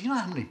conflict. Do you know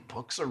how many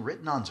books are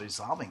written on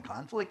resolving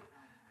conflict?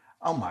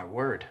 Oh, my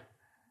word.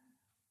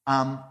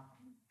 And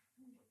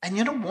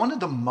one of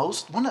the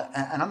most, and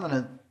I'm going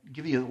to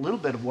give you a little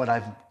bit of what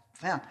I've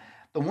found.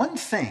 The one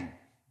thing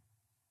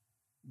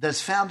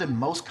that's found in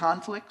most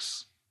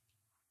conflicts,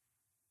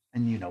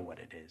 and you know what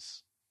it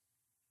is: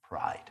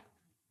 pride.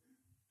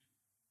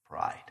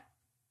 Pride.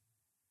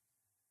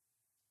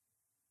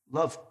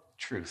 Love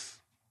truth.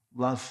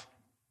 Love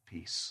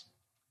peace.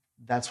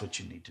 That's what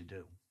you need to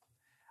do.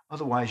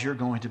 Otherwise, you're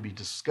going to be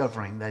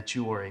discovering that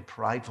you are a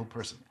prideful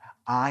person.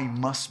 I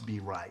must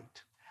be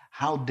right.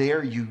 How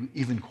dare you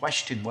even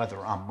question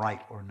whether I'm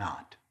right or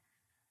not?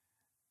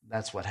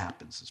 That's what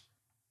happens, is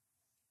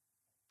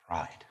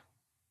pride.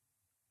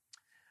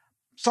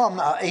 Psalm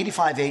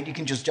 85:8, you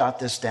can just jot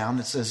this down.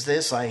 It says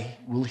this: "I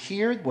will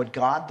hear what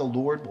God the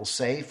Lord will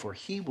say, for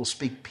he will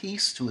speak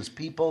peace to his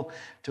people,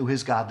 to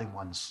his godly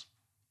ones."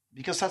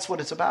 Because that's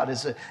what it's about,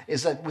 is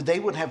that they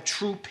would have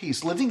true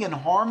peace. Living in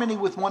harmony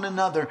with one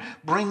another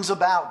brings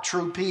about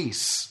true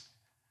peace.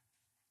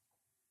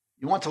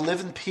 You want to live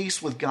in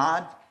peace with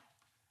God?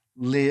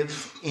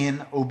 Live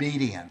in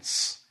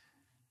obedience.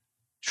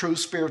 True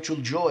spiritual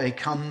joy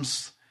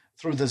comes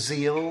through the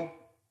zeal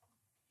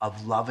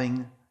of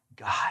loving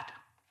God.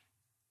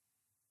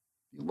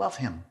 You love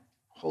him,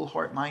 whole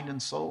heart, mind,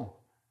 and soul.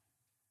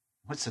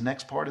 What's the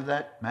next part of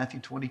that? Matthew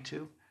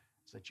 22?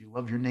 It's that you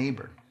love your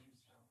neighbor.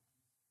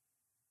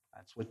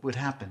 That's what would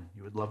happen.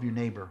 You would love your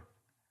neighbor.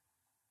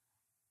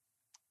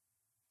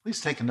 Please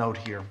take a note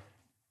here.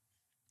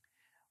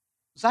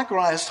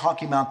 Zechariah is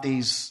talking about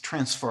these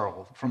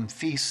transferal from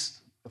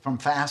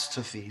fast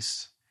to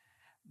feast.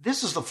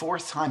 This is the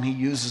fourth time he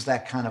uses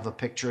that kind of a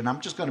picture, and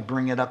I'm just going to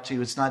bring it up to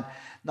you. It's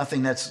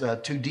nothing that's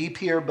too deep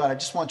here, but I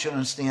just want you to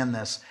understand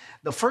this.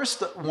 The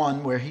first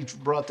one where he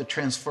brought the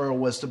transferal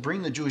was to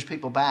bring the Jewish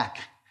people back.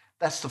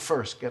 That's the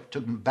first. Took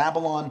them to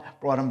Babylon,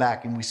 brought them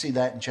back, and we see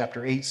that in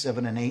chapter 8,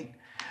 7, and 8.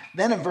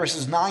 Then in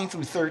verses 9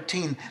 through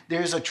 13,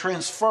 there's a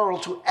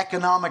transferal to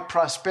economic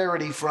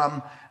prosperity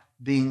from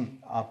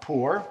being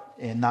poor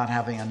and not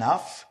having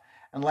enough.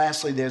 And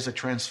lastly, there's a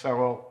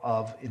transferal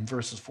of, in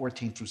verses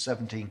 14 through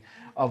 17,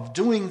 of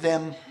doing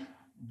them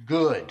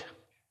good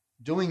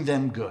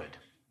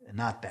and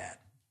not bad.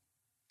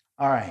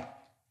 All right.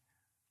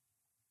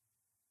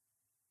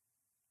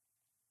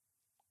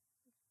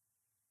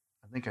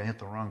 I think I hit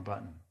the wrong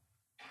button.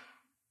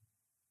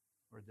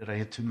 Or did I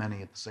hit too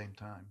many at the same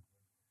time?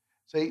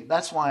 See,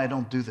 that's why I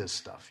don't do this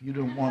stuff. You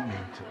don't want me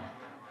to.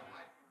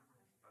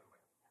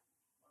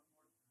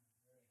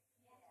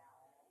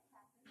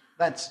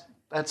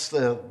 That's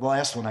the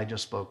last one I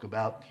just spoke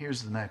about.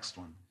 Here's the next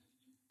one.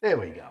 There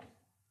we go.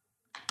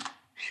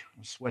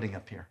 I'm sweating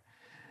up here.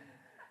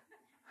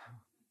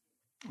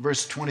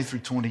 Verse 20 through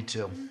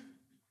 22. I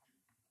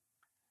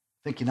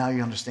think now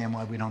you understand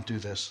why we don't do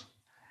this.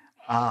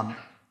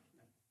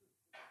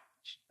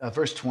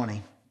 Verse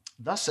 20.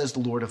 Thus says the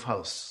Lord of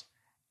hosts,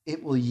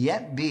 it will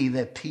yet be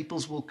that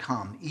peoples will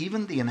come,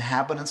 even the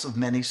inhabitants of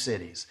many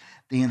cities.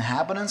 The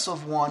inhabitants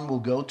of one will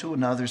go to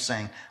another,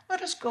 saying,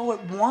 let us go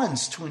at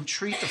once to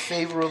entreat the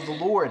favor of the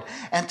Lord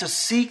and to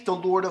seek the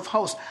Lord of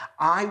hosts.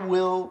 I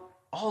will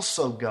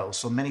also go.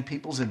 So many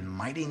peoples and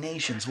mighty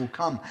nations will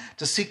come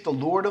to seek the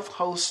Lord of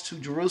hosts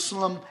in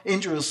Jerusalem,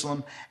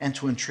 and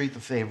to entreat the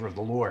favor of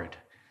the Lord.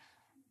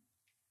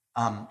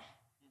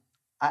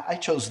 I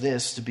chose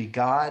this to be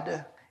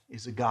God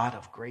is a God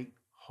of great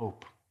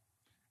hope.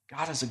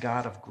 God is a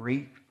God of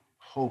great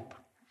hope.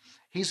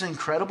 He's an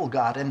incredible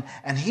God,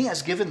 and he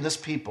has given this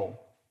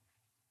people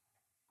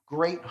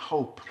great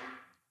hope.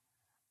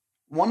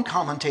 One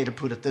commentator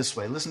put it this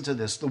way. Listen to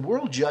this. The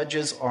world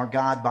judges our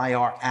God by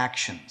our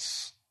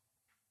actions.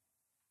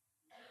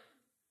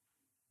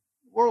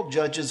 The world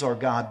judges our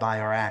God by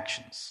our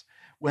actions.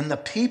 When the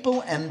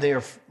people and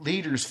their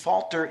leaders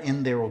falter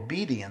in their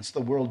obedience,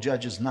 the world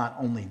judges not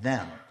only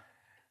them,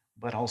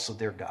 but also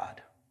their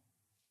God.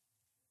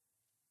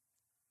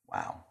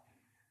 Wow.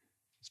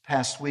 This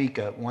past week,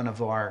 one of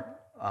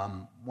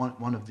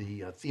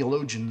the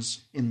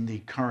theologians in the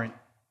current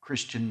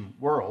Christian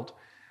world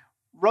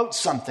wrote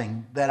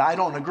something that I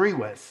don't agree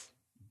with.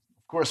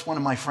 Of course, one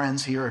of my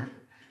friends here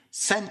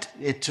sent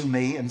it to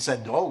me and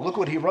said, oh, look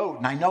what he wrote,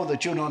 and I know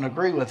that you don't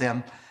agree with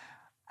him,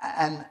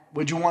 and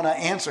would you want to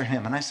answer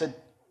him? And I said,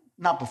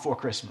 not before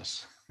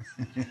Christmas.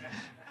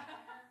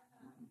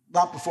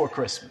 Not before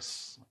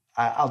Christmas.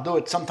 I'll do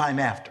it sometime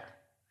after.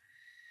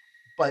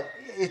 But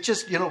it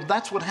just,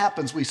 that's what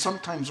happens. We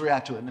sometimes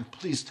react to it. And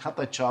please help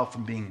that child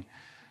from being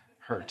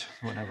hurt,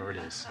 whatever it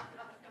is.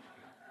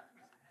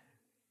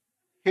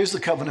 Here's the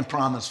covenant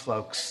promise,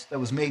 folks, that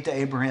was made to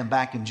Abraham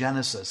back in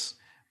Genesis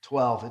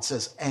 12. It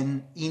says,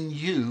 and in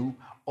you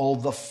all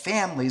the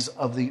families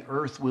of the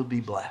earth will be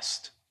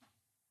blessed.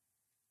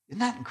 Isn't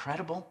that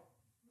incredible?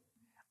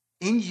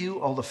 In you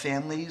all the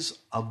families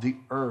of the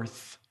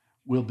earth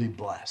will be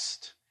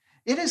blessed.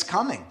 It is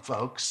coming,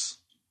 folks.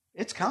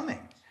 It's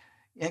coming.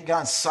 And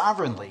God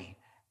sovereignly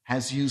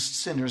has used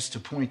sinners to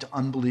point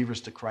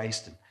unbelievers to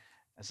Christ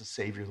as a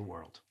Savior of the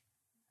world.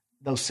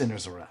 Those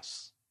sinners are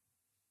us.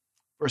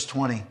 Verse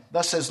 20,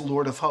 thus says the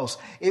Lord of hosts,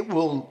 it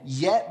will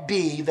yet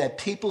be that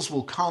peoples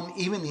will come,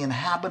 even the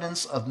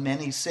inhabitants of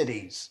many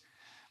cities.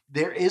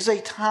 There is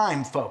a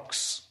time,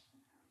 folks.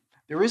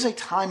 There is a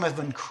time of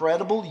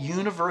incredible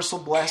universal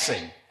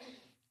blessing.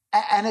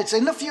 And it's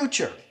in the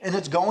future, and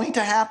it's going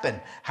to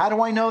happen. How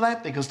do I know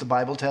that? Because the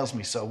Bible tells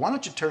me so. Why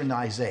don't you turn to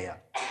Isaiah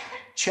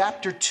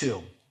chapter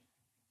 2.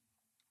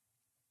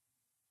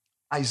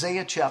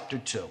 Isaiah chapter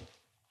 2.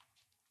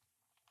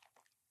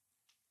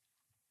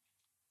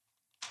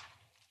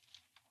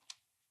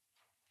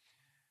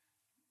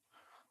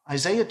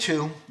 Isaiah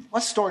 2,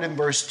 let's start in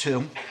verse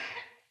 2.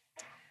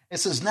 It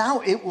says, now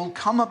it will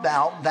come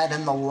about that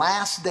in the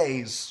last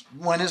days.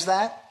 When is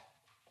that?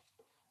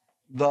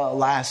 The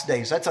last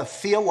days. That's a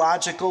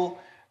theological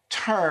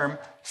term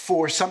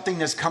for something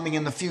that's coming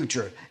in the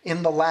future,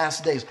 in the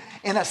last days.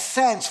 In a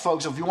sense,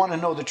 folks, if you want to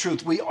know the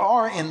truth, we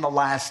are in the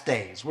last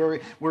days. We're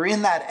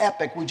in that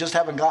epic. We just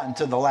haven't gotten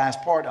to the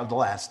last part of the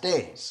last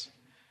days.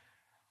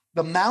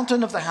 The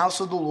mountain of the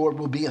house of the Lord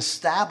will be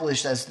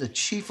established as the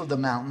chief of the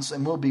mountains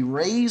and will be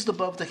raised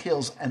above the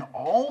hills, and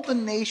all the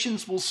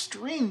nations will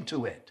stream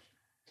to it.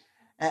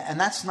 And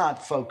that's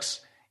not,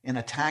 folks, in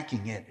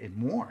attacking it in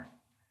war.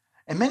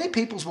 And many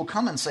peoples will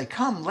come and say,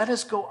 come, let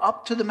us go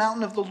up to the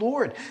mountain of the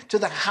Lord, to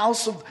the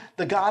house of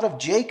the God of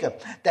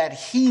Jacob, that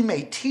he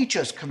may teach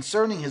us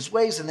concerning his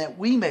ways and that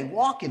we may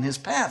walk in his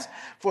paths.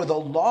 For the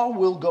law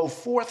will go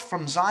forth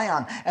from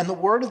Zion and the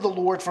word of the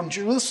Lord from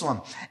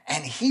Jerusalem.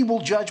 And he will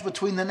judge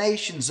between the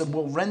nations and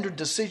will render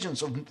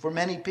decisions for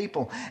many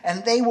people.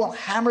 And they will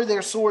hammer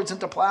their swords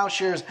into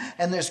plowshares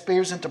and their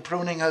spears into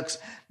pruning hooks.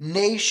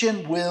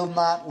 Nation will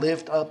not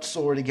lift up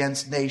sword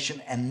against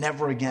nation, and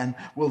never again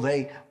will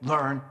they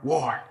learn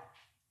war.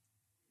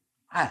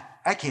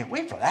 I can't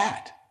wait for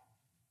that.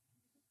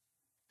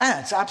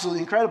 It's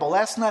absolutely incredible.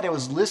 Last night I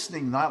was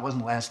listening, no, it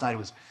wasn't last night, it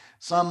was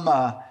some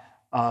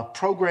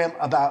program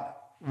about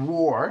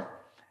war,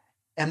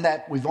 and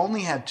that we've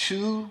only had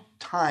 2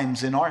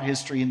 times in our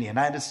history in the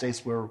United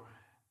States where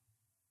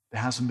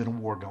there hasn't been a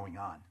war going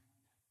on.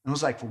 It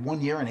was like for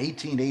 1 year in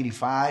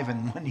 1885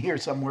 and 1 year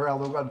somewhere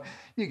else.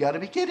 You got to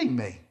be kidding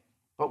me.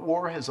 But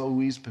war has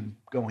always been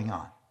going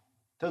on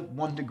to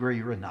one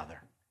degree or another.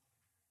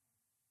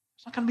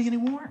 There's not going to be any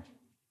war.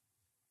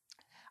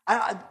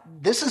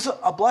 This is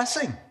a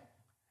blessing.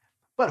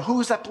 But who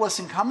is that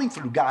blessing coming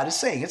through? God is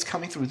saying it's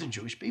coming through the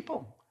Jewish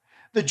people.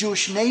 The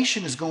Jewish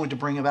nation is going to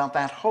bring about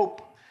that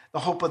hope, the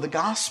hope of the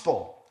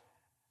gospel.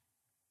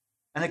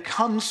 And it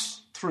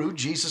comes through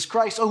Jesus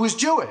Christ, who is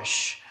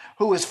Jewish,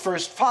 who his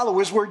first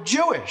followers were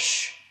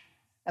Jewish,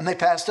 and they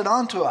passed it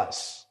on to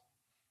us.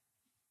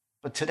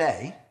 But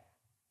today,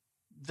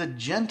 the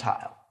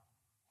Gentile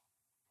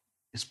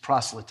is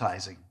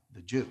proselytizing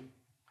the Jew.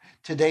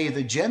 Today,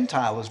 the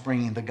Gentile is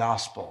bringing the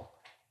gospel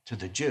to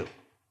the Jew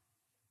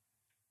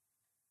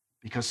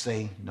because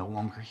they no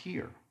longer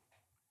hear.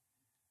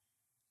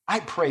 I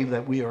pray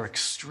that we are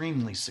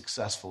extremely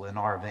successful in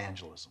our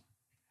evangelism.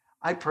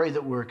 I pray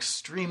that we're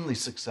extremely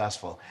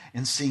successful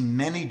in seeing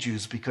many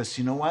Jews, because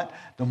you know what?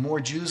 The more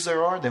Jews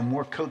there are, the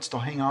more coats to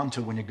hang on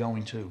to when you're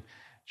going to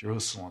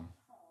Jerusalem.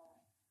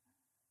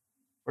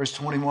 Verse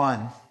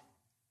 21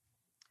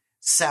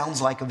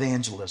 sounds like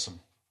evangelism.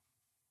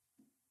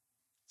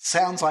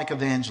 Sounds like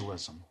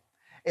evangelism.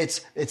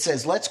 It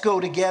says, let's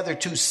go together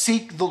to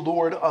seek the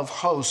Lord of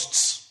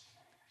hosts.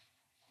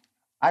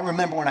 I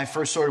remember when I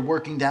first started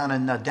working down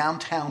in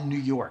downtown New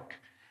York,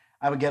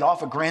 I would get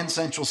off at Grand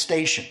Central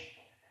Station.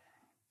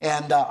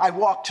 And I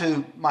walked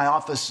to my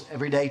office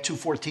every day,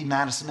 214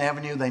 Madison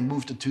Avenue. They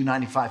moved to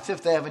 295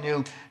 Fifth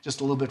Avenue,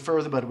 just a little bit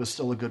further, but it was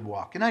still a good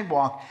walk. And I'd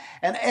walk,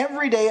 and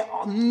every day,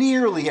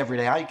 nearly every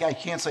day, I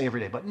can't say every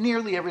day, but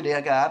nearly every day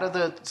I got out of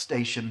the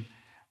station,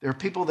 there are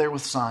people there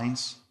with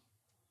signs,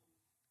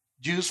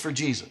 Jews for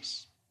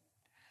Jesus.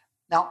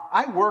 Now,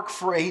 I work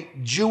for a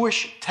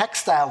Jewish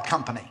textile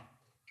company.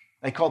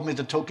 They called me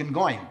the token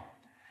goyim.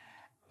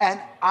 And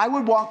I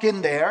would walk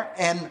in there,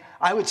 and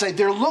I would say,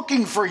 they're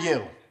looking for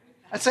you.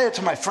 I'd say it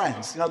to my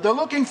friends. They're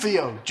looking for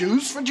you.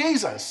 Jews for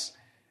Jesus.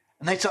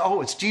 And they'd say,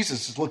 oh, it's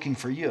Jesus is looking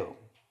for you.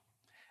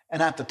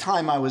 And at the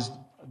time, I was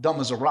dumb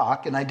as a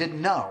rock, and I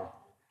didn't know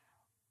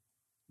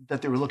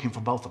that they were looking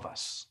for both of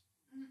us.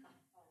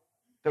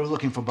 They were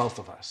looking for both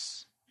of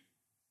us.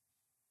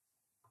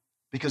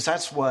 Because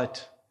that's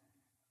what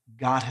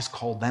God has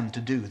called them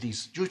to do,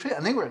 these Jewish people.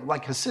 And they were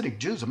like Hasidic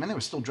Jews. I mean, they were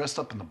still dressed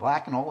up in the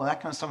black and all of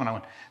that kind of stuff. And I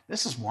went,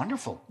 this is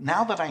wonderful.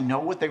 Now that I know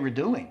what they were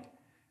doing,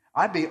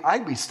 I'd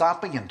be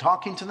stopping and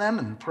talking to them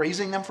and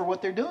praising them for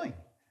what they're doing.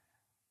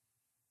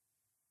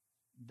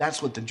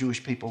 That's what the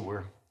Jewish people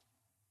were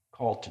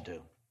called to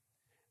do.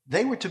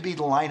 They were to be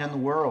the light in the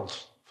world,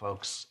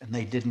 folks, and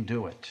they didn't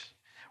do it.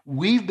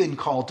 We've been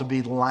called to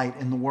be the light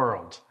in the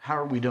world. How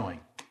are we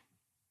doing?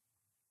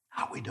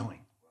 How are we doing?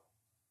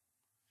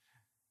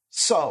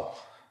 So,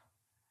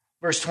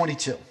 verse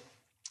 22.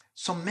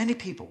 So many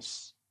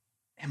peoples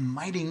and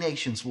mighty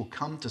nations will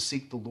come to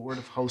seek the Lord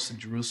of hosts in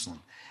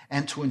Jerusalem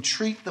and to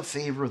entreat the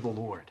favor of the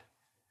Lord.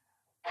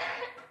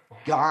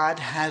 God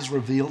has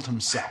revealed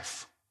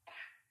himself,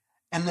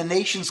 and the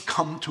nations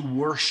come to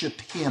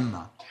worship him.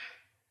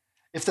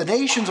 If the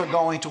nations are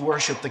going to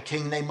worship the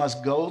king, they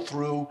must go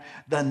through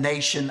the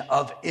nation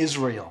of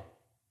Israel.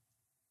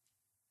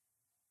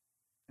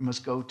 They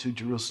must go to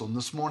Jerusalem.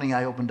 This morning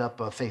I opened up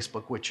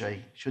Facebook, which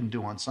I shouldn't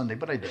do on Sunday,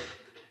 but I did.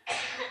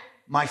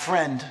 My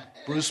friend,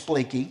 Bruce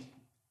Blakey,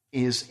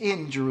 is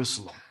in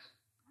Jerusalem.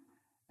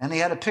 And he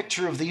had a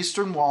picture of the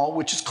Eastern Wall,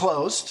 which is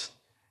closed.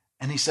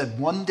 And he said,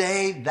 one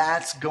day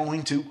that's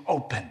going to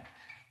open.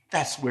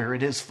 That's where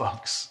it is,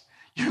 folks.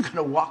 You're going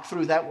to walk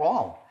through that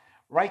wall,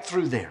 right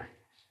through there.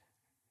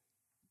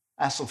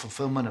 That's the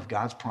fulfillment of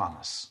God's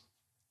promise.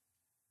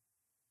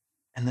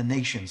 And the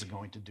nations are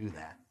going to do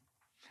that.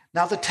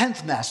 Now, the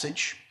 10th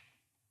message,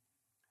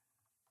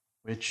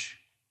 which,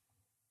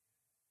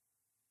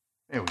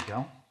 there we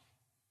go.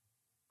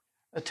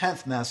 The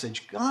 10th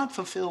message, God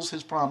fulfills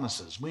his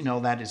promises. We know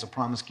that he's a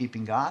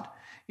promise-keeping God.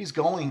 He's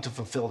going to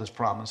fulfill his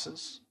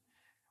promises.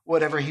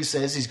 Whatever he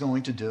says, he's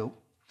going to do.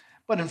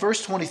 But in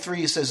verse 23,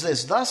 he says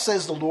this, thus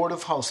says the Lord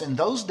of hosts, in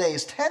those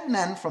days 10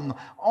 men from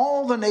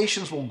all the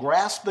nations will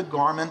grasp the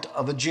garment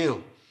of a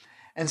Jew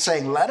and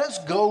say, let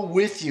us go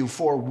with you,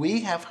 for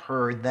we have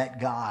heard that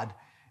God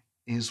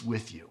is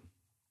with you.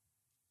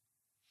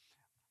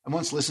 I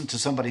once listened to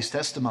somebody's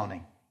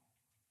testimony.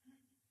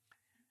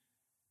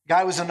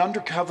 Guy was an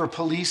undercover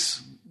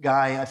police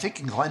guy, I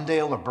think in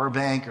Glendale or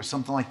Burbank or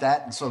something like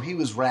that. And so he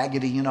was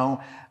raggedy,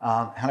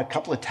 had a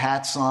couple of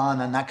tats on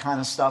and that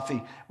kind of stuff.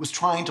 He was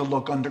trying to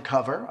look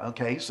undercover.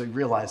 Okay, so he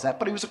realized that,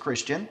 but he was a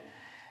Christian.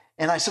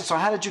 And I said, so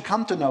how did you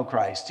come to know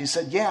Christ? He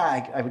said,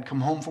 yeah, I would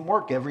come home from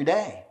work every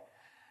day.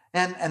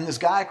 And this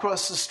guy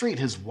across the street,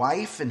 his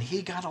wife and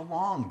he got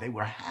along. They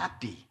were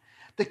happy.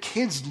 The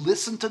kids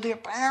listened to their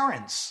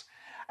parents.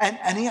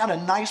 And he had a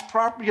nice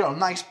property,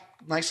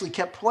 nicely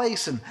kept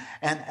place.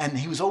 And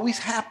he was always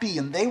happy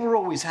and they were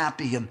always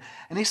happy. And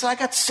he said, I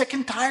got sick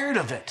and tired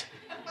of it.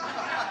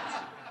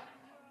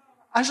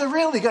 I said,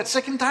 really? Got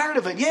sick and tired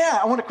of it? Yeah,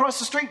 I went across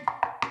the street.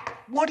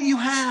 What do you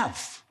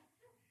have?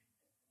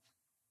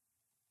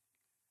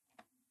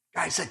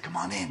 Guy said, come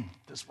on in.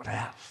 This is what I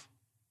have.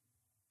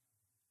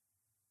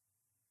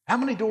 How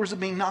many doors are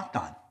being knocked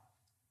on?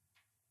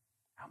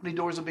 How many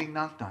doors are being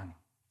knocked on?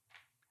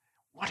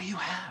 What do you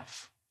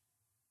have?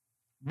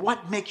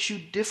 What makes you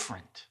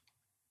different?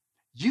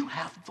 You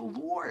have the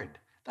Lord.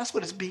 That's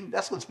what's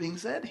being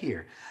said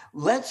here.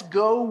 Let's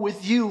go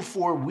with you,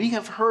 for we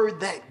have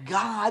heard that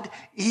God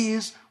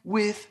is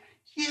with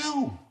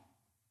you.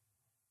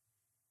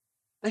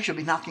 They should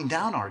be knocking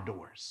down our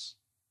doors.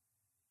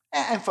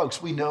 And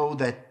folks, we know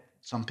that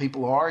some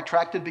people are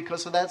attracted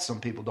because of that.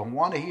 Some people don't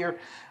want to hear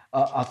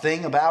a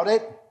thing about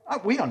it.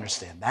 We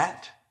understand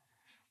that.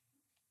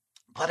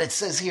 But it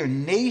says here,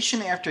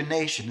 nation after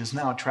nation is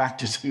now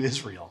attracted to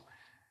Israel.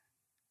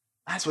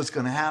 That's what's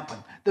going to happen.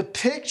 The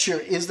picture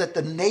is that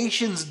the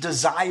nations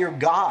desire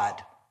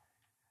God.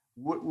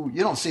 You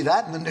don't see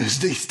that in the news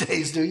these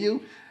days, do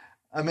you?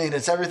 I mean,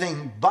 it's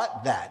everything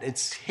but that.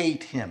 It's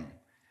hate him.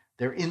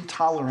 They're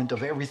intolerant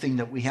of everything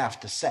that we have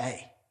to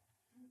say.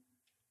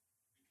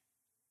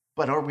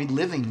 But are we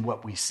living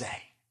what we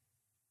say?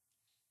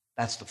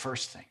 That's the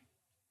first thing.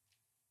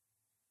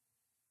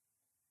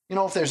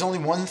 If there's only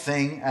one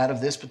thing out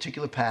of this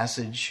particular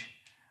passage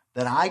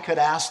that I could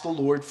ask the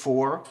Lord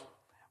for,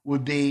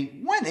 would be,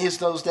 when is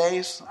those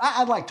days?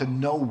 I'd like to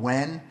know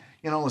when.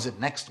 Is it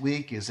next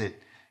week? Is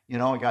it,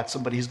 I got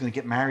somebody who's going to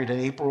get married in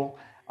April.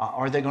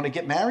 Are they going to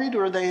get married,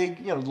 or are they,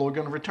 the Lord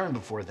going to return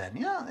before then?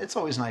 Yeah, it's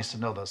always nice to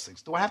know those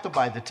things. Do I have to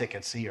buy the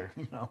tickets here?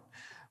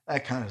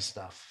 That kind of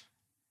stuff.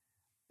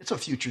 It's a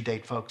future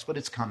date, folks, but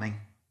it's coming.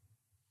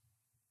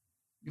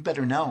 You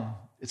better know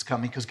it's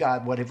coming, because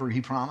God, whatever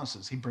he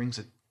promises, he brings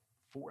it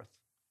forth.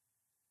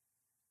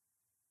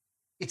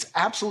 It's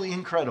absolutely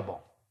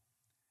incredible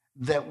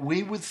that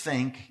we would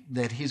think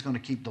that he's going to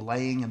keep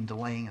delaying and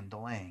delaying and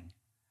delaying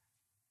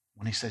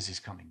when he says he's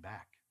coming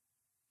back.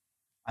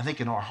 I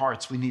think in our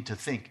hearts we need to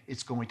think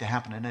it's going to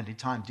happen at any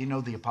time. Do you know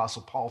the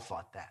Apostle Paul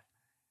thought that?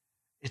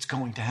 It's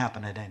going to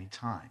happen at any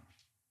time.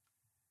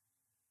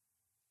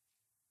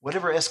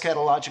 Whatever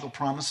eschatological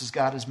promises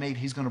God has made,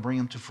 he's going to bring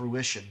them to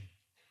fruition.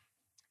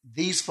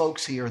 These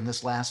folks here in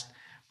this last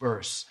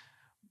verse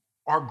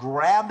are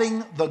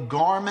grabbing the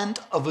garment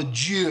of a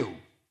Jew.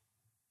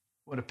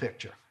 What a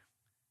picture.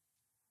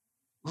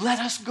 Let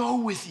us go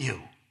with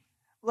you.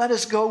 Let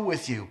us go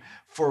with you.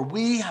 For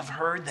we have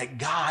heard that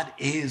God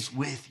is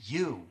with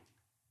you.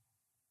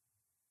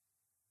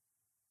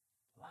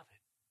 Beloved,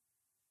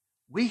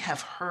 we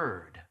have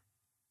heard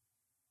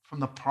from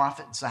the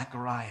prophet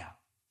Zechariah.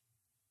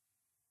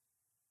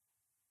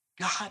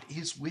 God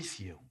is with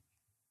you.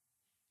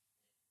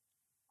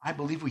 I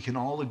believe we can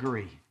all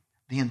agree.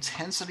 The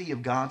intensity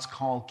of God's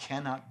call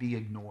cannot be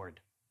ignored.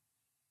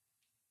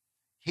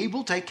 He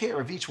will take care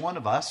of each one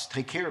of us,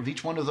 take care of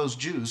each one of those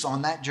Jews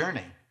on that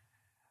journey.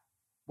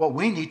 What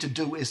we need to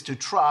do is to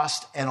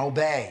trust and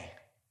obey.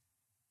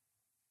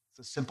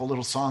 It's a simple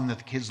little song that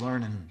the kids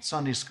learn in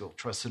Sunday school.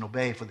 Trust and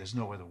obey, for there's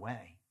no other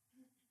way.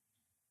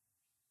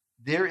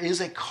 There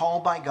is a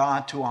call by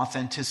God to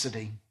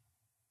authenticity.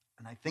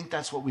 And I think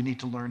that's what we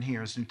need to learn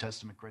here as New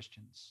Testament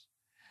Christians.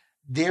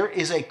 There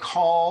is a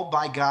call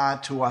by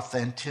God to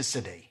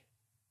authenticity.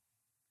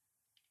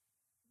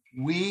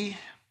 We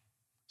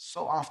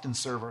so often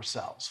serve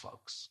ourselves,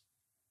 folks.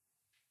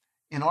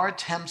 In our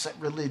attempts at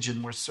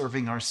religion, we're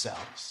serving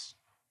ourselves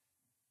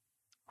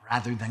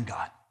rather than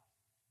God.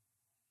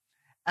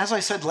 As I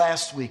said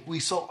last week, we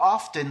so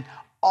often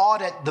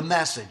audit the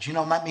message.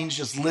 That means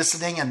just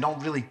listening and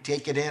don't really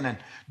take it in and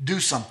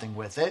do something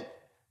with it.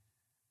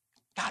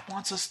 God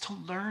wants us to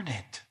learn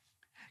it.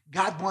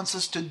 God wants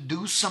us to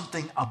do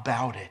something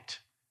about it.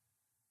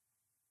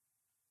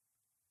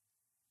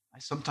 I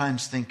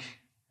sometimes think,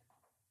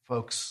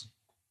 folks,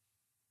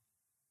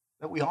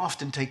 that we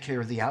often take care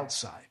of the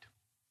outside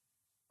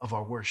of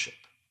our worship,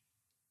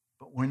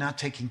 but we're not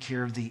taking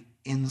care of the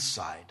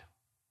inside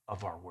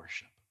of our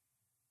worship.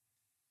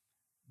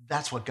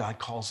 That's what God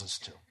calls us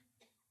to.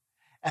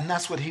 And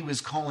that's what he was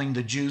calling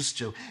the Jews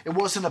to. It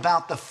wasn't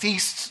about the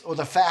feasts or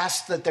the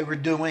fasts that they were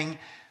doing.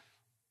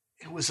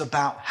 It was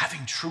about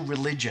having true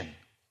religion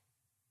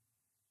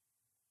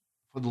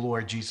for the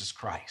Lord Jesus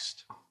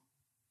Christ.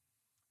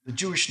 The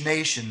Jewish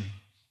nation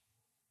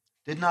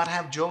did not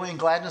have joy and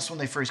gladness when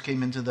they first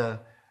came into the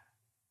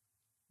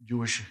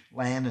Jewish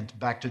land and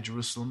back to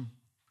Jerusalem.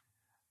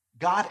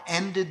 God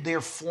ended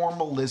their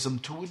formalism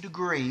to a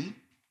degree,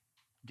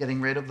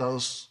 getting rid of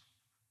those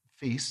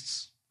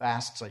fasts,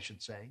 I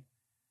should say,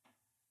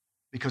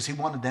 because he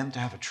wanted them to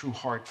have a true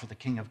heart for the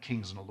King of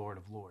Kings and the Lord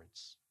of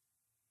Lords.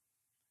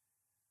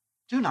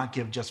 Do not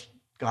give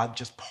God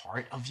just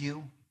part of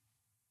you,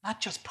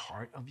 not just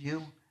part of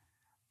you.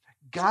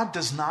 God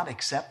does not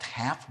accept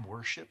half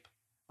worship.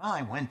 Well,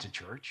 I went to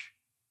church,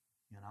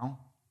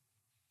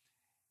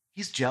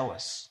 He's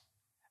jealous,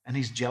 and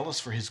he's jealous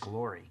for his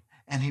glory,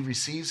 and he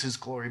receives his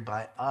glory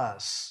by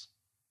us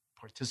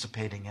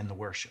participating in the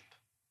worship.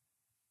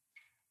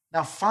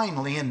 Now,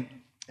 finally, and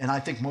I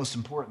think most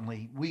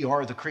importantly, we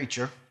are the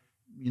creature.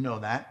 You know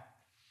that.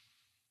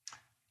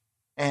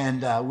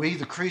 And we,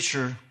 the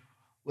creature,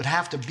 would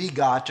have to be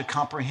God to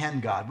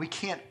comprehend God. We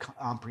can't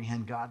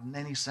comprehend God in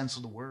any sense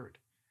of the word.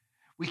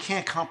 We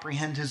can't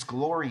comprehend his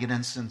glory in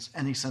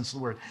any sense of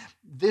the word.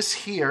 This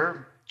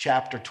here,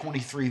 chapter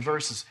 23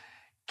 verses,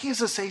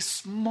 gives us a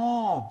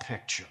small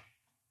picture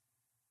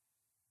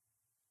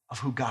of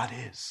who God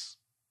is.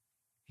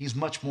 He's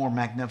much more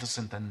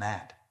magnificent than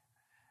that.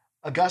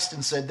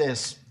 Augustine said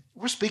this,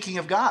 we're speaking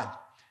of God.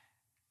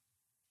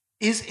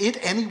 Is it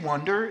any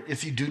wonder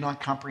if you do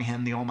not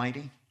comprehend the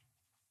Almighty?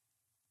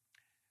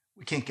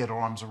 We can't get our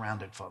arms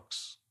around it,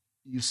 folks.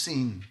 You've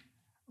seen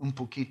un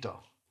poquito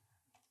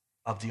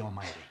of the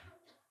Almighty.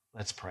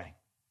 Let's pray.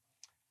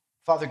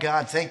 Father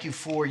God, thank you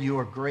for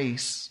your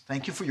grace.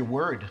 Thank you for your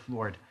word,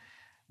 Lord,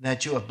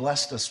 that you have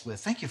blessed us with.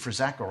 Thank you for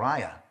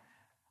Zechariah.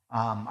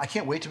 I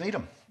can't wait to meet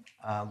him,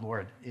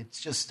 Lord. It's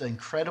just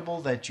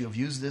incredible that you have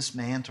used this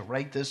man to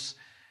write this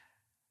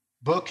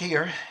book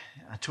here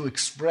to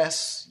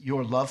express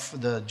your love for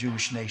the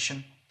Jewish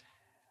nation,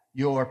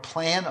 your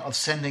plan of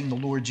sending the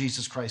Lord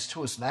Jesus Christ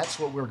to us. That's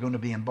what we're going to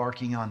be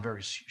embarking on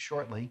very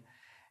shortly,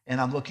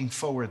 and I'm looking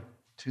forward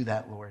to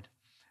that, Lord.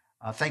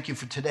 Thank you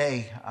for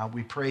today.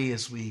 We pray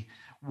as we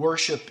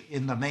worship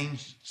in the main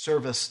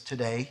service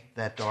today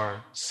that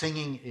our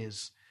singing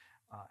is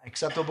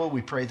acceptable.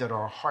 We pray that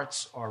our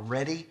hearts are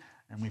ready,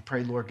 and we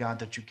pray, Lord God,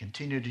 that you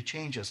continue to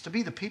change us to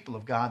be the people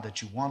of God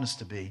that you want us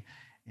to be.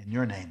 In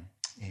your name,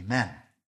 amen.